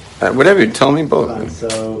 Whatever, tell me both.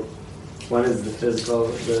 So, one is the physical.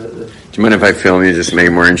 Do you mind if I film you, just to make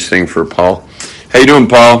it more interesting for Paul? How you doing,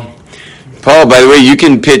 Paul? Paul, by the way, you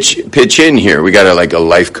can pitch in here. We got a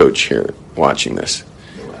life coach here watching this.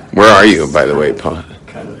 Where are you, by the way, Paul?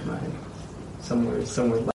 Kind of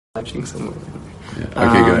somewhere watching somewhere. Yeah.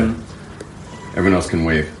 Okay, go ahead. Everyone else can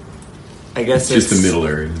wave. I guess Just the middle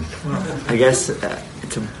area. I guess it's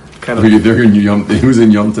a kind of. They're in Yom. Who's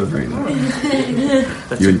in Yom Tov right now?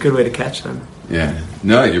 That's a good way to catch them. Yeah.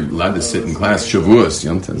 No, you're allowed to sit in class. Shavuos,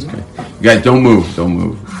 Yom Tov's great. You guys, don't move. Don't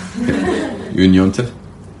move. You in Yom Tov?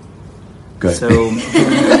 Good. So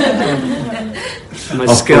my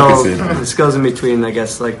skills in between, I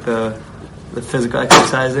guess, like the physical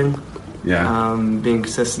exercising. Yeah. Being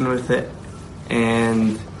consistent with it,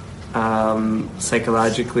 and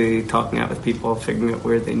psychologically talking out with people, figuring out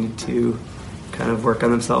where they need to kind of work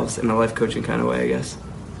on themselves in a life coaching kind of way, I guess.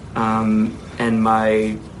 And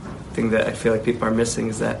my thing that I feel like people are missing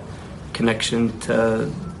is that connection to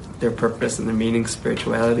their purpose and their meaning,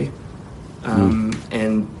 spirituality,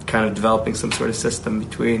 and kind of developing some sort of system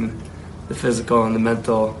between the physical and the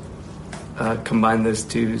mental, combine those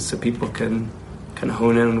two so people can kind of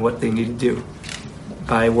hone in on what they need to do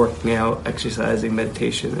by working out, exercising,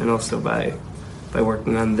 meditation, and also by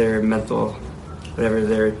working on their mental, whatever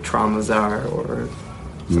their traumas are, or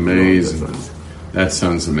amazing. That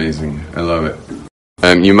sounds amazing. I love it.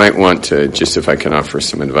 You might want to, just if I can offer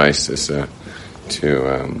some advice, is to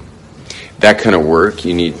that kind of work.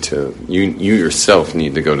 You need to you yourself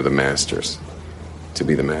need to go to the masters to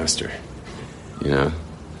be the master. You know.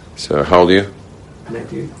 So how old are you?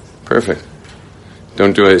 19. Perfect.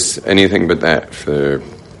 Don't do anything but that for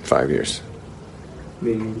 5 years.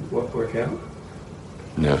 Meaning what, work out?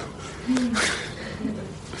 No.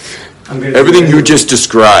 Everything you just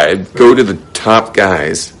described, go to the top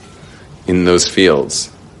guys in those fields,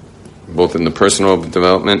 both in the personal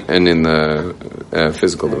development and in the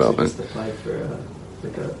physical development. I just applied for a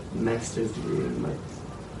master's degree in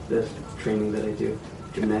the training that I do,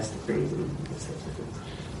 gymnastic training and those types of things.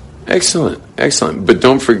 Excellent. But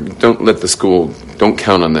don't let the school, don't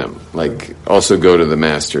count on them. Like, also go to the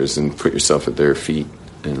masters and put yourself at their feet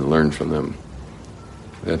and learn from them.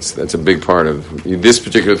 That's a big part of this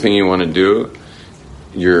particular thing you want to do.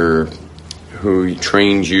 Who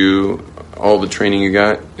trained you, all the training you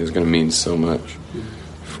got is going to mean so much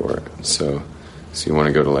for it. So you want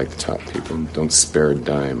to go to like the top people. Don't spare a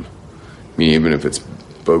dime. I mean, even if it's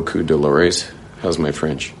beaucoup dolores. How's my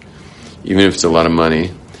French? Even if it's a lot of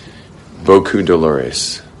money, beaucoup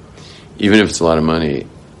dolores. Even if it's a lot of money,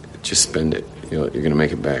 just spend it. You're going to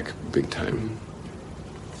make it back big time.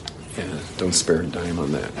 Yeah, don't spare a dime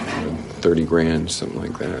on that. 30 grand, something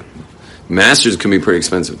like that. Masters can be pretty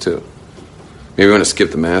expensive too. Maybe you want to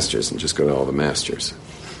skip the masters and just go to all the masters.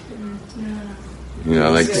 You know,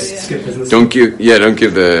 like don't give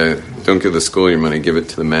the school your money. Give it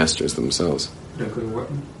to the masters themselves. Don't go to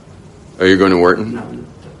Wharton. Are you going to Wharton? No.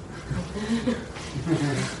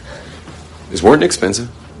 Is Wharton expensive?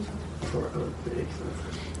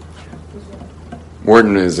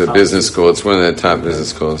 Wharton is a business school. It's one of the top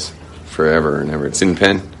business schools forever and ever. It's in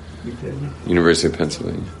Penn, University of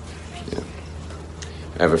Pennsylvania. Yeah.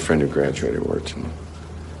 I have a friend who graduated Wharton.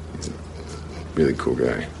 He's a really cool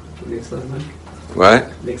guy. Makes a lot of money.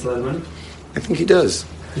 What? Makes a lot of money. I think he does.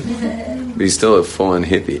 But he's still a full-on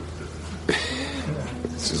hippie.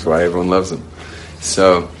 Which is why everyone loves him.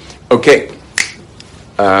 So, okay.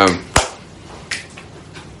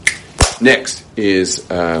 Next is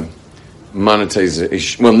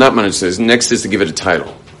monetization. Well, not monetization. Next is to give it a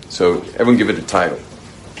title. So everyone give it a title.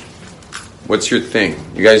 What's your thing?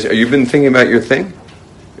 You guys, are you been thinking about your thing?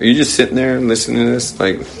 Are you just sitting there and listening to this?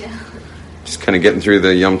 Like, just kind of getting through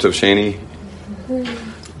the Yom Tov Sheni?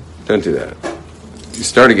 Don't do that. You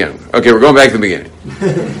start again. Okay, we're going back to the beginning.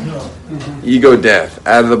 Ego death.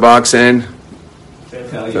 Out of the box and?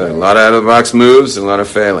 A lot of out of the box moves and a lot of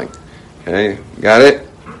failing. Okay, got it?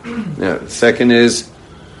 Now, the second is,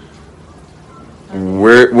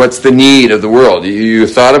 what's the need of the world? You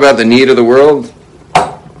thought about the need of the world?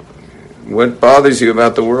 What bothers you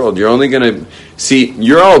about the world? You're only going to see,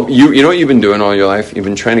 you know what you've been doing all your life? You've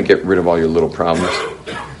been trying to get rid of all your little problems.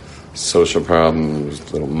 Social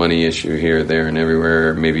problems, little money issue here, there, and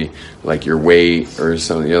everywhere. Maybe like your weight or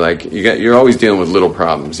something. You're always dealing with little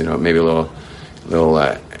problems. Maybe a little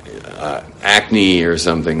acne or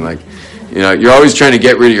something. You're always trying to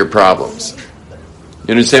get rid of your problems.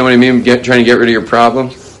 You understand what I mean? Trying to get rid of your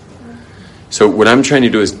problems. So what I'm trying to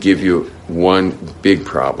do is give you one big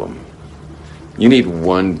problem. You need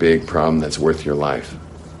one big problem that's worth your life,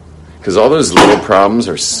 because all those little problems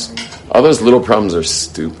are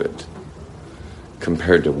stupid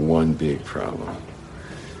compared to one big problem.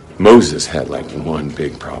 Moses had one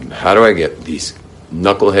big problem. How do I get these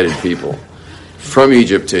knuckleheaded people from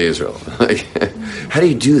Egypt to Israel? How do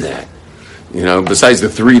you do that? Besides the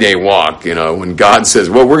 3-day walk, when God says,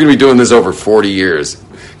 well, we're going to be doing this over 40 years.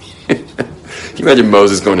 Can you imagine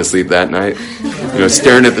Moses going to sleep that night?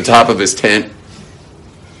 Staring at the top of his tent.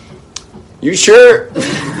 You sure?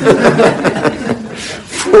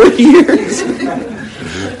 40 years?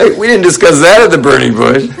 Hey, we didn't discuss that at the burning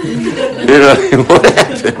bush. What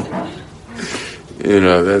happened?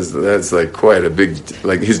 That's quite a big,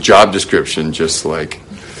 his job description, just I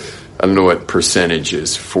don't know what percentage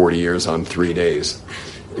is 40 years on 3 days,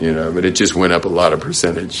 but it just went up a lot of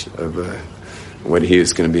percentage of what he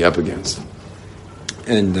is going to be up against.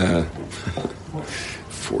 And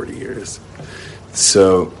 40 years.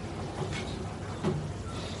 So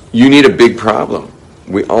you need a big problem.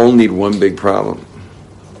 We all need one big problem.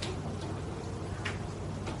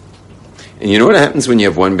 And you know what happens when you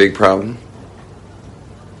have one big problem?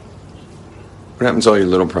 What happens to all your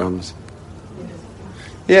little problems?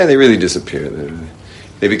 Yeah, they really disappear.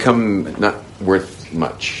 They become not worth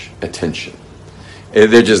much attention.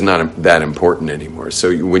 They're just not that important anymore.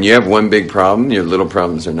 So when you have one big problem, your little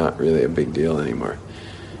problems are not really a big deal anymore.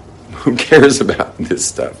 Who cares about this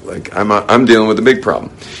stuff? I'm dealing with a big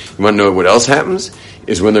problem. You want to know what else happens?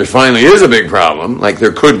 Is when there finally is a big problem,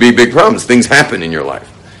 there could be big problems. Things happen in your life.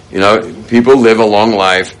 People live a long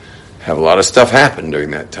life, have a lot of stuff happen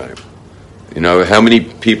during that time. How many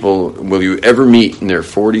people will you ever meet in their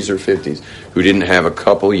 40s or 50s who didn't have a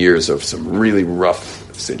couple years of some really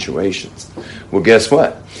rough situations? Well, guess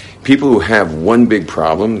what? People who have one big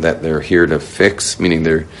problem that they're here to fix, meaning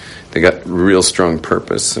they got real strong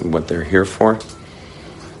purpose in what they're here for,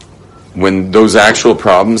 when those actual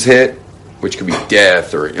problems hit, which could be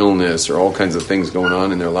death or illness or all kinds of things going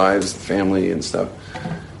on in their lives, family and stuff,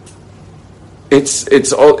 it's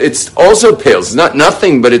also pales. It's not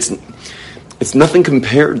nothing, but it's nothing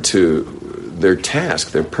compared to their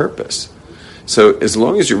task, their purpose. So as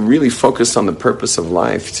long as you're really focused on the purpose of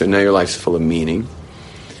life, so now your life's full of meaning,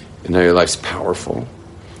 and now your life's powerful,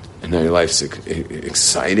 and now your life's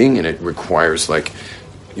exciting, and it requires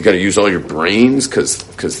you got to use all your brains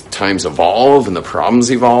because times evolve and the problem's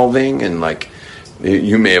evolving, and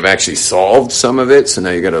you may have actually solved some of it, so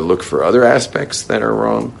now you got to look for other aspects that are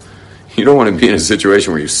wrong. You don't want to be in a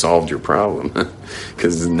situation where you solved your problem,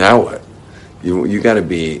 because now what? You got to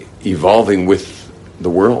be evolving with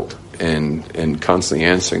the world and constantly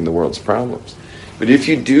answering the world's problems. But if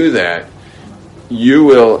you do that, you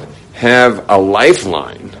will have a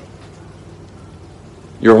lifeline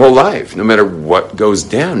your whole life, no matter what goes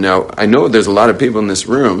down. Now, I know there's a lot of people in this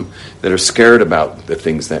room that are scared about the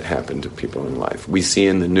things that happen to people in life. We see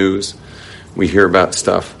in the news, we hear about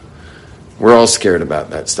stuff. We're all scared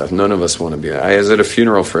about that stuff. None of us want to be there. I was at a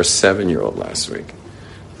funeral for a 7-year-old last week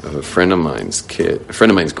of a friend of mine's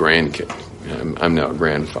grandkid. I'm now a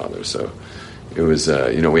grandfather, so it was,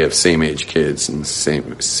 we have same age kids and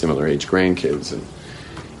similar age grandkids. And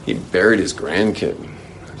he buried his grandkid.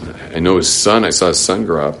 I know his son. I saw his son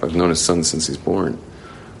grow up. I've known his son since he's born.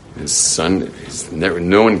 His son,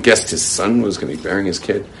 no one guessed his son was going to be burying his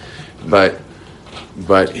kid. But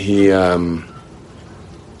he,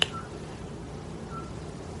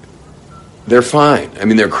 they're fine. I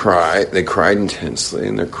mean, they cried intensely,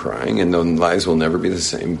 and they're crying, and their lives will never be the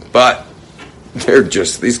same. But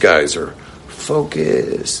these guys are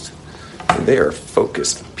focused. They are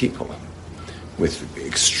focused people with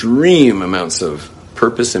extreme amounts of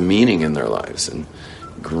purpose and meaning in their lives, and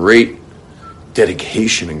great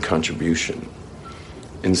dedication and contribution.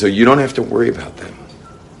 And so you don't have to worry about them.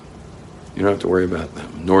 You don't have to worry about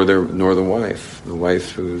them, nor the wife. The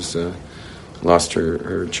wife who's lost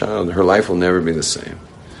her child, her life will never be the same.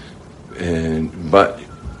 But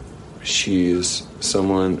she is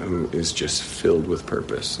someone who is just filled with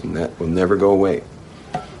purpose, and that will never go away.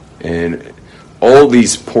 And all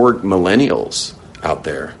these poor millennials out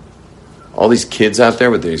there, all these kids out there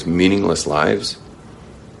with these meaningless lives,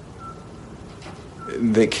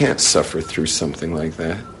 they can't suffer through something like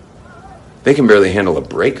that. They can barely handle a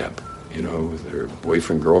breakup, their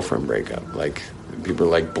boyfriend-girlfriend breakup. Like, people are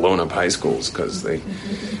like blowing up high schools because they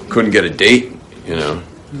couldn't get a date,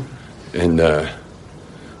 And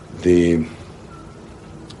the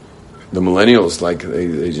millennials, like,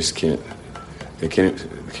 they just can't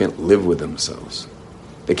live with themselves.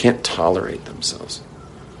 They can't tolerate themselves,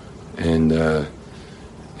 and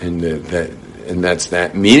that's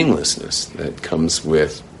that meaninglessness that comes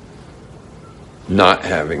with not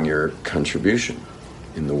having your contribution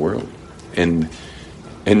in the world. And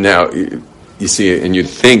now you see, and you'd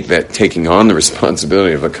think that taking on the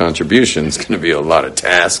responsibility of a contribution is going to be a lot of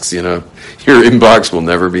tasks. Your inbox will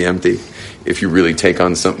never be empty if you really take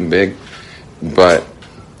on something big. But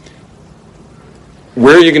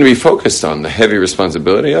where are you going to be focused on? The heavy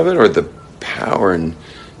responsibility of it, or the power and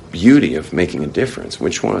beauty of making a difference?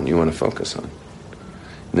 Which one you want to focus on?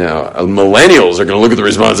 Now, millennials are going to look at the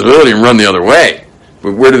responsibility and run the other way.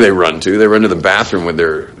 But where do they run to? They run to the bathroom with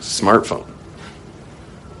their smartphone.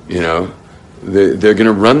 They're going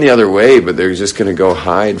to run the other way, but they're just going to go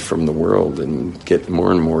hide from the world and get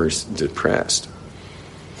more and more depressed.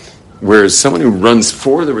 Whereas someone who runs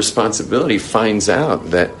for the responsibility finds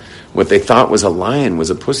out that what they thought was a lion was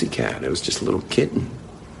a pussycat. It was just a little kitten.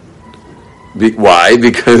 Why?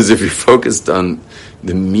 Because if you're focused on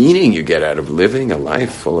the meaning you get out of living a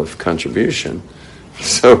life full of contribution,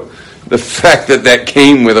 so the fact that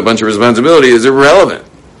came with a bunch of responsibility is irrelevant.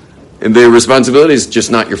 And the responsibility is just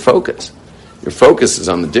not your focus. Your focus is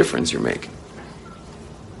on the difference you're making.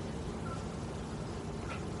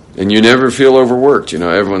 And you never feel overworked.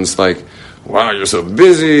 Everyone's like, wow, you're so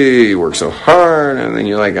busy, you work so hard. And then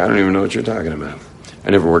you're like, I don't even know what you're talking about. I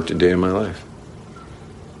never worked a day in my life.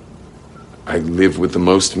 I live with the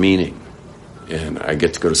most meaning. And I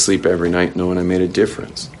get to go to sleep every night knowing I made a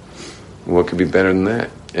difference. What could be better than that?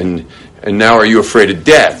 And now, are you afraid of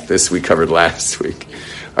death? This we covered last week.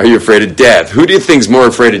 Are you afraid of death? Who do you think is more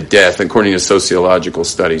afraid of death, according to sociological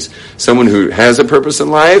studies? Someone who has a purpose in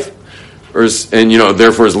life,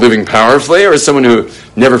 therefore is living powerfully, or someone who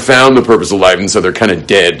never found the purpose of life and so they're kind of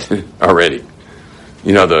dead already?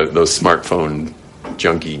 Those smartphone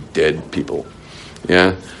junkie dead people.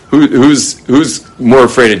 Yeah, who's more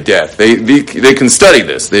afraid of death? They can study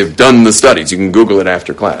this. They've done the studies. You can Google it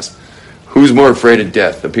after class. Who's more afraid of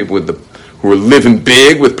death? The people who are living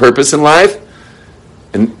big with purpose in life,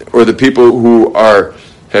 or the people who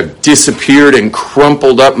have disappeared and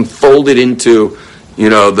crumpled up and folded into,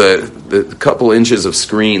 the couple inches of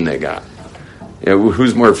screen they got?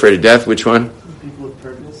 Who's more afraid of death? Which one? People with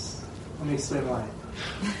purpose. Let me explain why.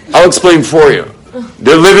 I'll explain for you.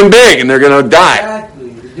 They're living big and they're going to die. Exactly.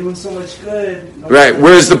 They're doing so much good. Right.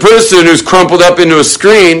 Whereas the person who's crumpled up into a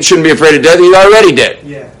screen shouldn't be afraid of death. He's already dead.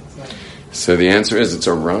 Yeah. Exactly. So the answer is, it's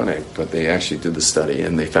ironic, but they actually did the study,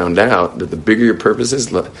 and they found out that the bigger your purpose is,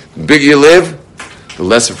 the bigger you live, the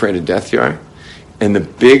less afraid of death you are. And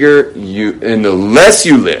the less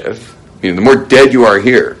you live, the more dead you are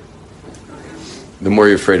here, the more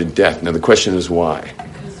you're afraid of death. Now the question is why?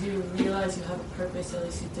 Because you realize you have a purpose, at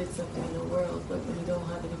least you did something in the world, but when you don't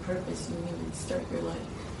have any purpose, you won't even start your life.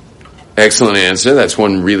 Excellent answer. That's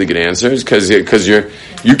one really good answer. Is because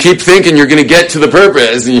you keep thinking you're going to get to the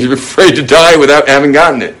purpose, and you're afraid to die without having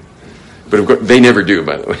gotten it. But of course, they never do,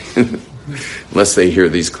 by the way. Unless they hear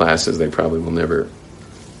these classes, they probably will never,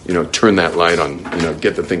 turn that light on,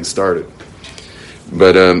 get the thing started.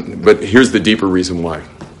 But here's the deeper reason why.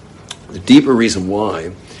 The deeper reason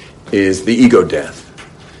why is the ego death.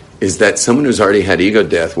 Is that someone who's already had ego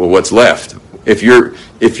death? Well, what's left? If your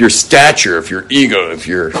stature, if your ego, if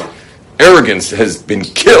your arrogance has been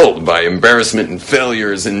killed by embarrassment and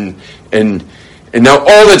failures, and now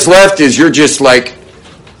all that's left is you're just like,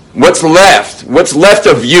 what's left? What's left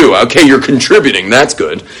of you? Okay, you're contributing, that's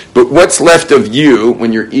good. But what's left of you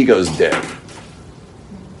when your ego's dead?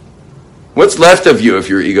 What's left of you if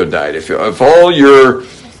your ego died? If all your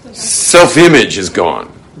self-image is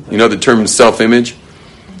gone. You know the term self-image?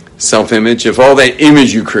 Self-image. If all that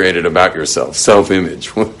image you created about yourself,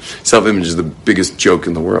 self-image. Self-image is the biggest joke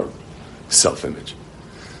in the world. Self-image.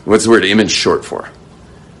 What's the word image short for?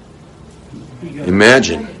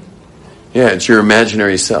 Imagine. Yeah, it's your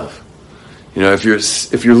imaginary self. You know, if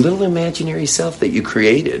your little imaginary self that you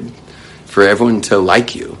created for everyone to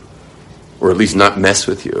like you, or at least not mess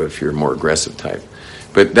with you if you're a more aggressive type.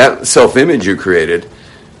 But that self-image you created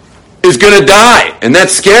is going to die, and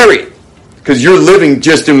that's scary. Because you're living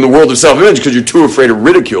just in the world of self-image because you're too afraid of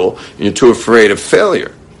ridicule and you're too afraid of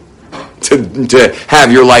failure to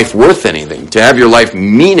have your life worth anything, to have your life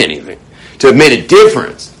mean anything, to have made a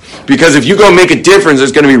difference. Because if you go make a difference,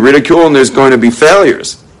 there's going to be ridicule and there's going to be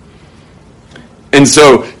failures. And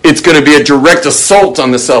so it's going to be a direct assault on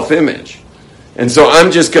the self-image. And so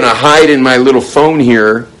I'm just going to hide in my little phone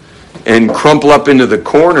here and crumple up into the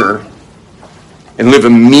corner and live a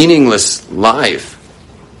meaningless life.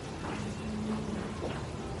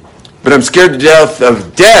 But I'm scared to death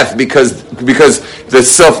of death because the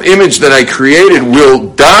self-image that I created will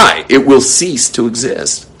die. It will cease to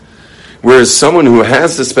exist. Whereas someone who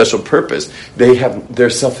has a special purpose, their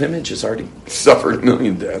self-image has already suffered a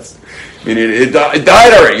million deaths. I mean, it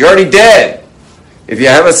died already. You're already dead. If you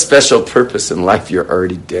have a special purpose in life, you're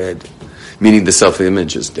already dead. Meaning the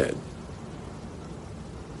self-image is dead.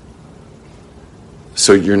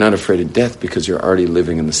 So you're not afraid of death because you're already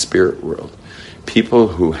living in the spirit world. People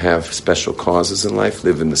who have special causes in life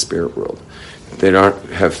live in the spirit world. They don't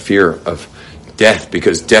have fear of death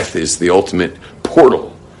because death is the ultimate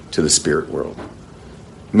portal to the spirit world.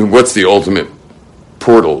 I mean, what's the ultimate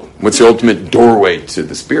portal? What's the ultimate doorway to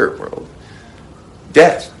the spirit world?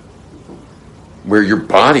 Death. Where your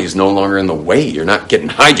body is no longer in the way. You're not getting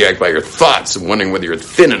hijacked by your thoughts and wondering whether you're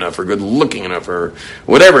thin enough or good looking enough or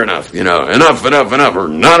whatever enough. You know, enough, or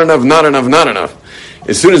not enough.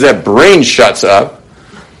 As soon as that brain shuts up,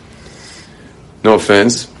 no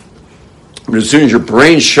offense, but as soon as your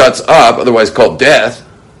brain shuts up, otherwise called death,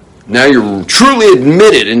 now you're truly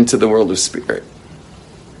admitted into the world of spirit.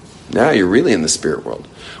 Now you're really in the spirit world.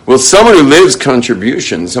 Well, someone who lives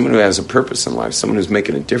contribution, someone who has a purpose in life, someone who's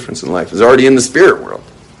making a difference in life is already in the spirit world.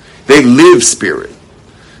 They live spirit.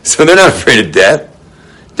 So they're not afraid of death.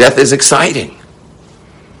 Death is exciting.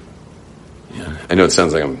 Yeah, I know it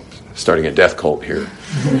sounds like I'm starting a death cult here.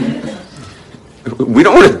 We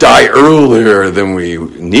don't want to die earlier than we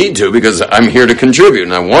need to because I'm here to contribute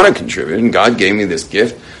and I want to contribute. And God gave me this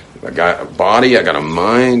gift. I got a body, I got a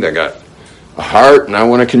mind, I got a heart, and I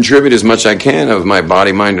want to contribute as much as I can of my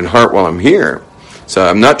body, mind, and heart while I'm here. So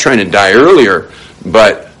I'm not trying to die earlier,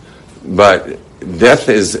 but death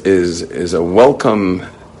is a welcome,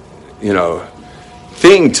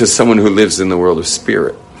 thing to someone who lives in the world of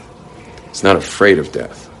spirit. It's not afraid of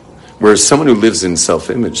death. Whereas someone who lives in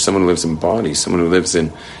self-image, someone who lives in body, someone who lives in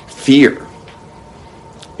fear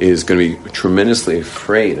is going to be tremendously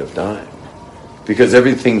afraid of dying. Because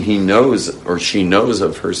everything he knows or she knows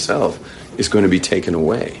of herself is going to be taken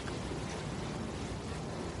away.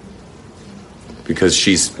 Because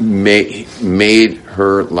she's made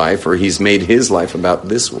her life, or he's made his life about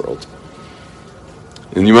this world.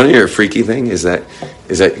 And you want to hear a freaky thing? Is that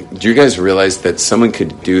do you guys realize that someone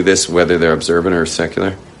could do this whether they're observant or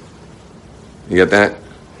secular? You get that?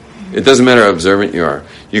 It doesn't matter how observant you are.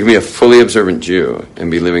 You can be a fully observant Jew and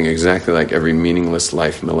be living exactly like every meaningless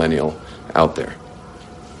life millennial out there.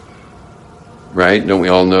 Right? Don't we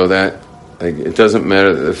all know that? Like, it doesn't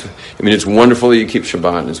matter it's wonderful that you keep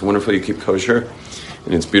Shabbat, and it's wonderful you keep kosher,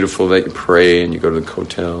 and it's beautiful that you pray and you go to the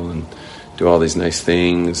kotel and do all these nice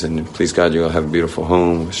things, and please God you'll have a beautiful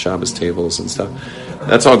home with Shabbos tables and stuff.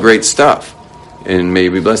 That's all great stuff, and may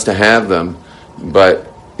you be blessed to have them, but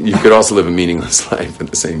you could also live a meaningless life at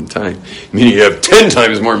the same time. Meaning you have 10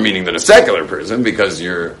 times more meaning than a secular person because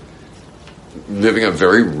you're living a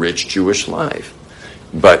very rich Jewish life.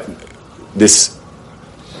 But this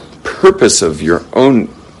purpose of your own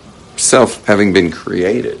self having been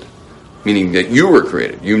created, meaning that you were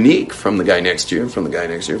created unique from the guy next to you, from the guy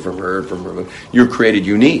next to you, from her, you're created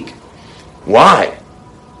unique. Why?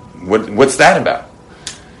 What's that about?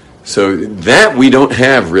 So that we don't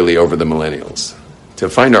have really over the millennials. To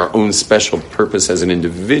find our own special purpose as an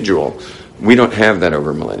individual, we don't have that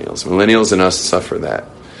over millennials. Millennials and us suffer that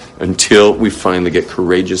until we finally get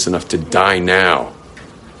courageous enough to die now.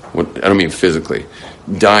 I don't mean physically.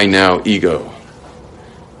 Die now, ego.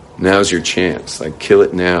 Now's your chance. Like, kill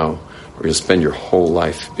it now, or you'll spend your whole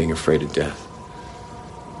life being afraid of death.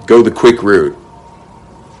 Go the quick route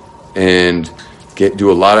and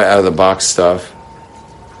do a lot of out-of-the-box stuff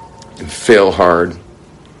and fail hard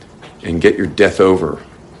and get your death over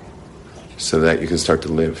so that you can start to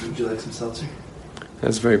live. Would you like some seltzer?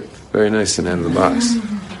 That's very, very nice and out of the box.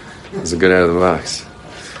 That's a good out of the box.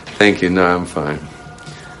 Thank you. No, I'm fine.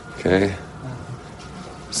 Okay?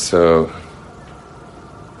 So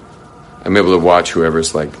I'm able to watch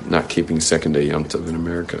whoever's like not keeping second day Yom Tov in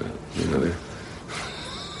America. You know,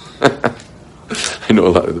 I know a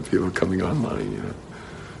lot of the people coming online, you know.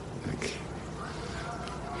 Like,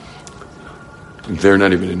 they're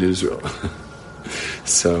not even in Israel.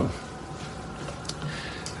 So,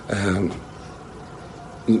 and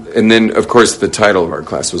then, of course, the title of our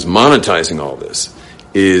class was Monetizing All This.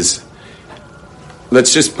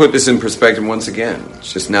 Let's just put this in perspective once again.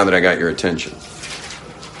 It's just now that I got your attention.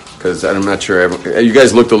 Because I'm not sure, you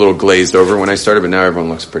guys looked a little glazed over when I started, but now everyone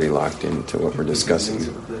looks pretty locked into what we're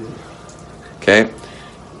discussing. Okay?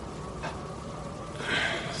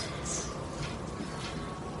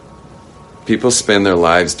 People spend their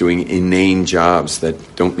lives doing inane jobs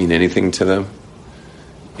that don't mean anything to them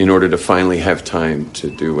in order to finally have time to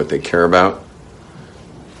do what they care about.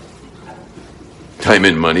 Time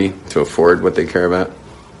and money to afford what they care about.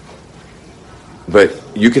 But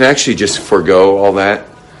you can actually just forego all that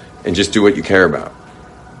and just do what you care about.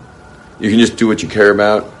 You can just do what you care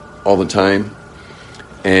about all the time,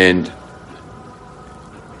 and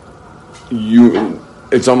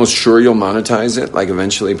it's almost sure you'll monetize it. Like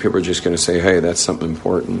eventually people are just going to say, hey, that's something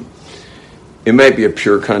important. It might be a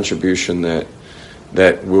pure contribution that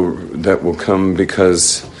will come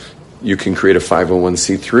because you can create a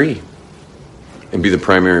 501c3 and be the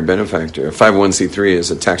primary benefactor. A 501c3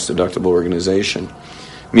 is a tax-deductible organization,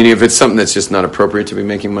 meaning if it's something that's just not appropriate to be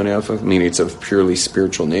making money off of, meaning it's of purely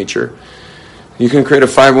spiritual nature, you can create a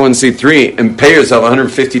 501c3 and pay yourself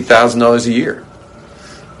 $150,000 a year.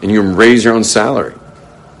 And you can raise your own salary.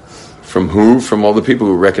 From who? From all the people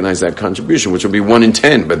who recognize that contribution, which will be 1 in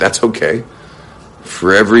 10, but that's okay.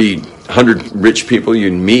 For every 100 rich people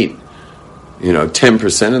you meet,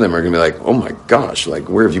 10% of them are going to be like, oh my gosh, like,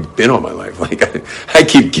 where have you been all my life? Like, I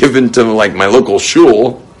keep giving to, like, my local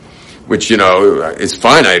shul, which, is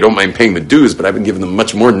fine. I don't mind paying the dues, but I've been giving them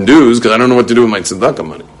much more than dues because I don't know what to do with my tzedakah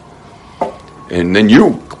money. And then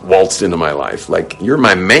you waltzed into my life. Like, you're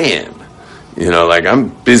my man. Like, I'm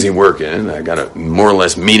busy working. I got a more or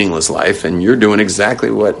less meaningless life, and you're doing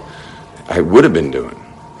exactly what I would have been doing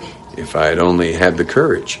if I had only had the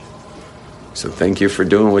courage. So thank you for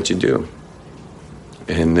doing what you do.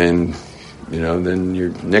 And then, then you're,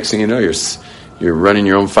 next thing you know, you're running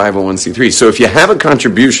your own 501c3. So if you have a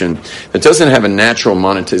contribution that doesn't have a natural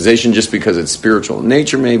monetization just because it's spiritual in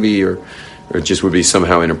nature maybe, or it just would be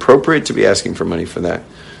somehow inappropriate to be asking for money for that.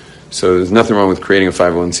 So there's nothing wrong with creating a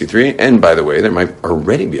 501c3. And by the way, there might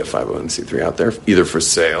already be a 501c3 out there, either for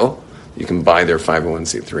sale. You can buy their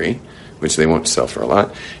 501c3, which they won't sell for a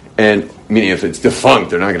lot. And meaning if it's defunct,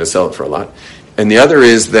 they're not going to sell it for a lot. And the other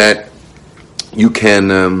is that you can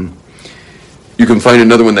find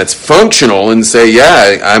another one that's functional and say,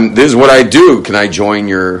 yeah, this is what I do. Can I join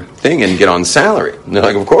your thing and get on salary? And they're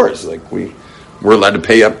like, of course. Like we're allowed to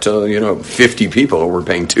pay up to 50 people. We're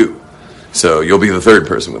paying 2. So you'll be the third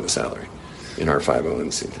person with a salary in our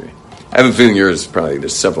 501c3. I have a feeling yours probably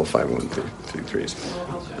there's several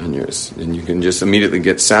 501c3s on yours, and you can just immediately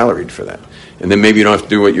get salaried for that. And then maybe you don't have to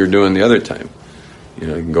do what you're doing the other time. You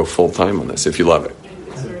can go full time on this if you love it.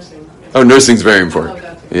 It's nursing. Oh, nursing's very important. I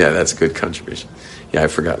love that. Yeah, that's a good contribution. Yeah, I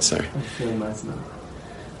forgot. Sorry.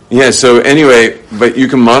 Yeah. So anyway, but you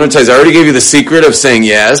can monetize. I already gave you the secret of saying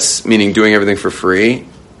yes, meaning doing everything for free,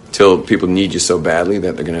 till people need you so badly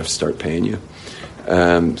that they're going to have to start paying you.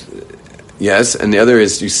 Yes, and the other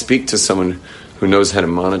is you speak to someone who knows how to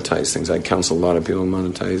monetize things. I counsel a lot of people in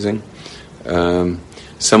monetizing.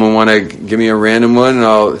 Someone want to give me a random one, and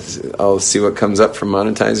I'll see what comes up from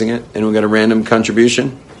monetizing it. Anyone got a random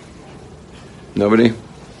contribution? Nobody?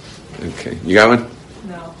 Okay. You got one?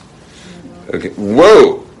 No. Okay.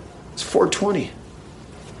 Whoa! It's 4:20.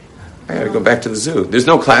 I got to go back to the zoo. There's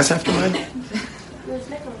no class after mine?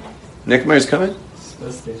 Nickmeyer's coming?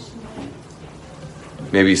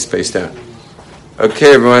 Maybe he's spaced out.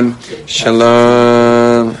 Okay, everyone.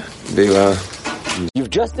 Shalom. Be well. You've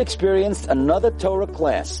just experienced another Torah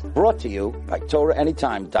class brought to you by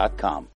TorahAnytime.com.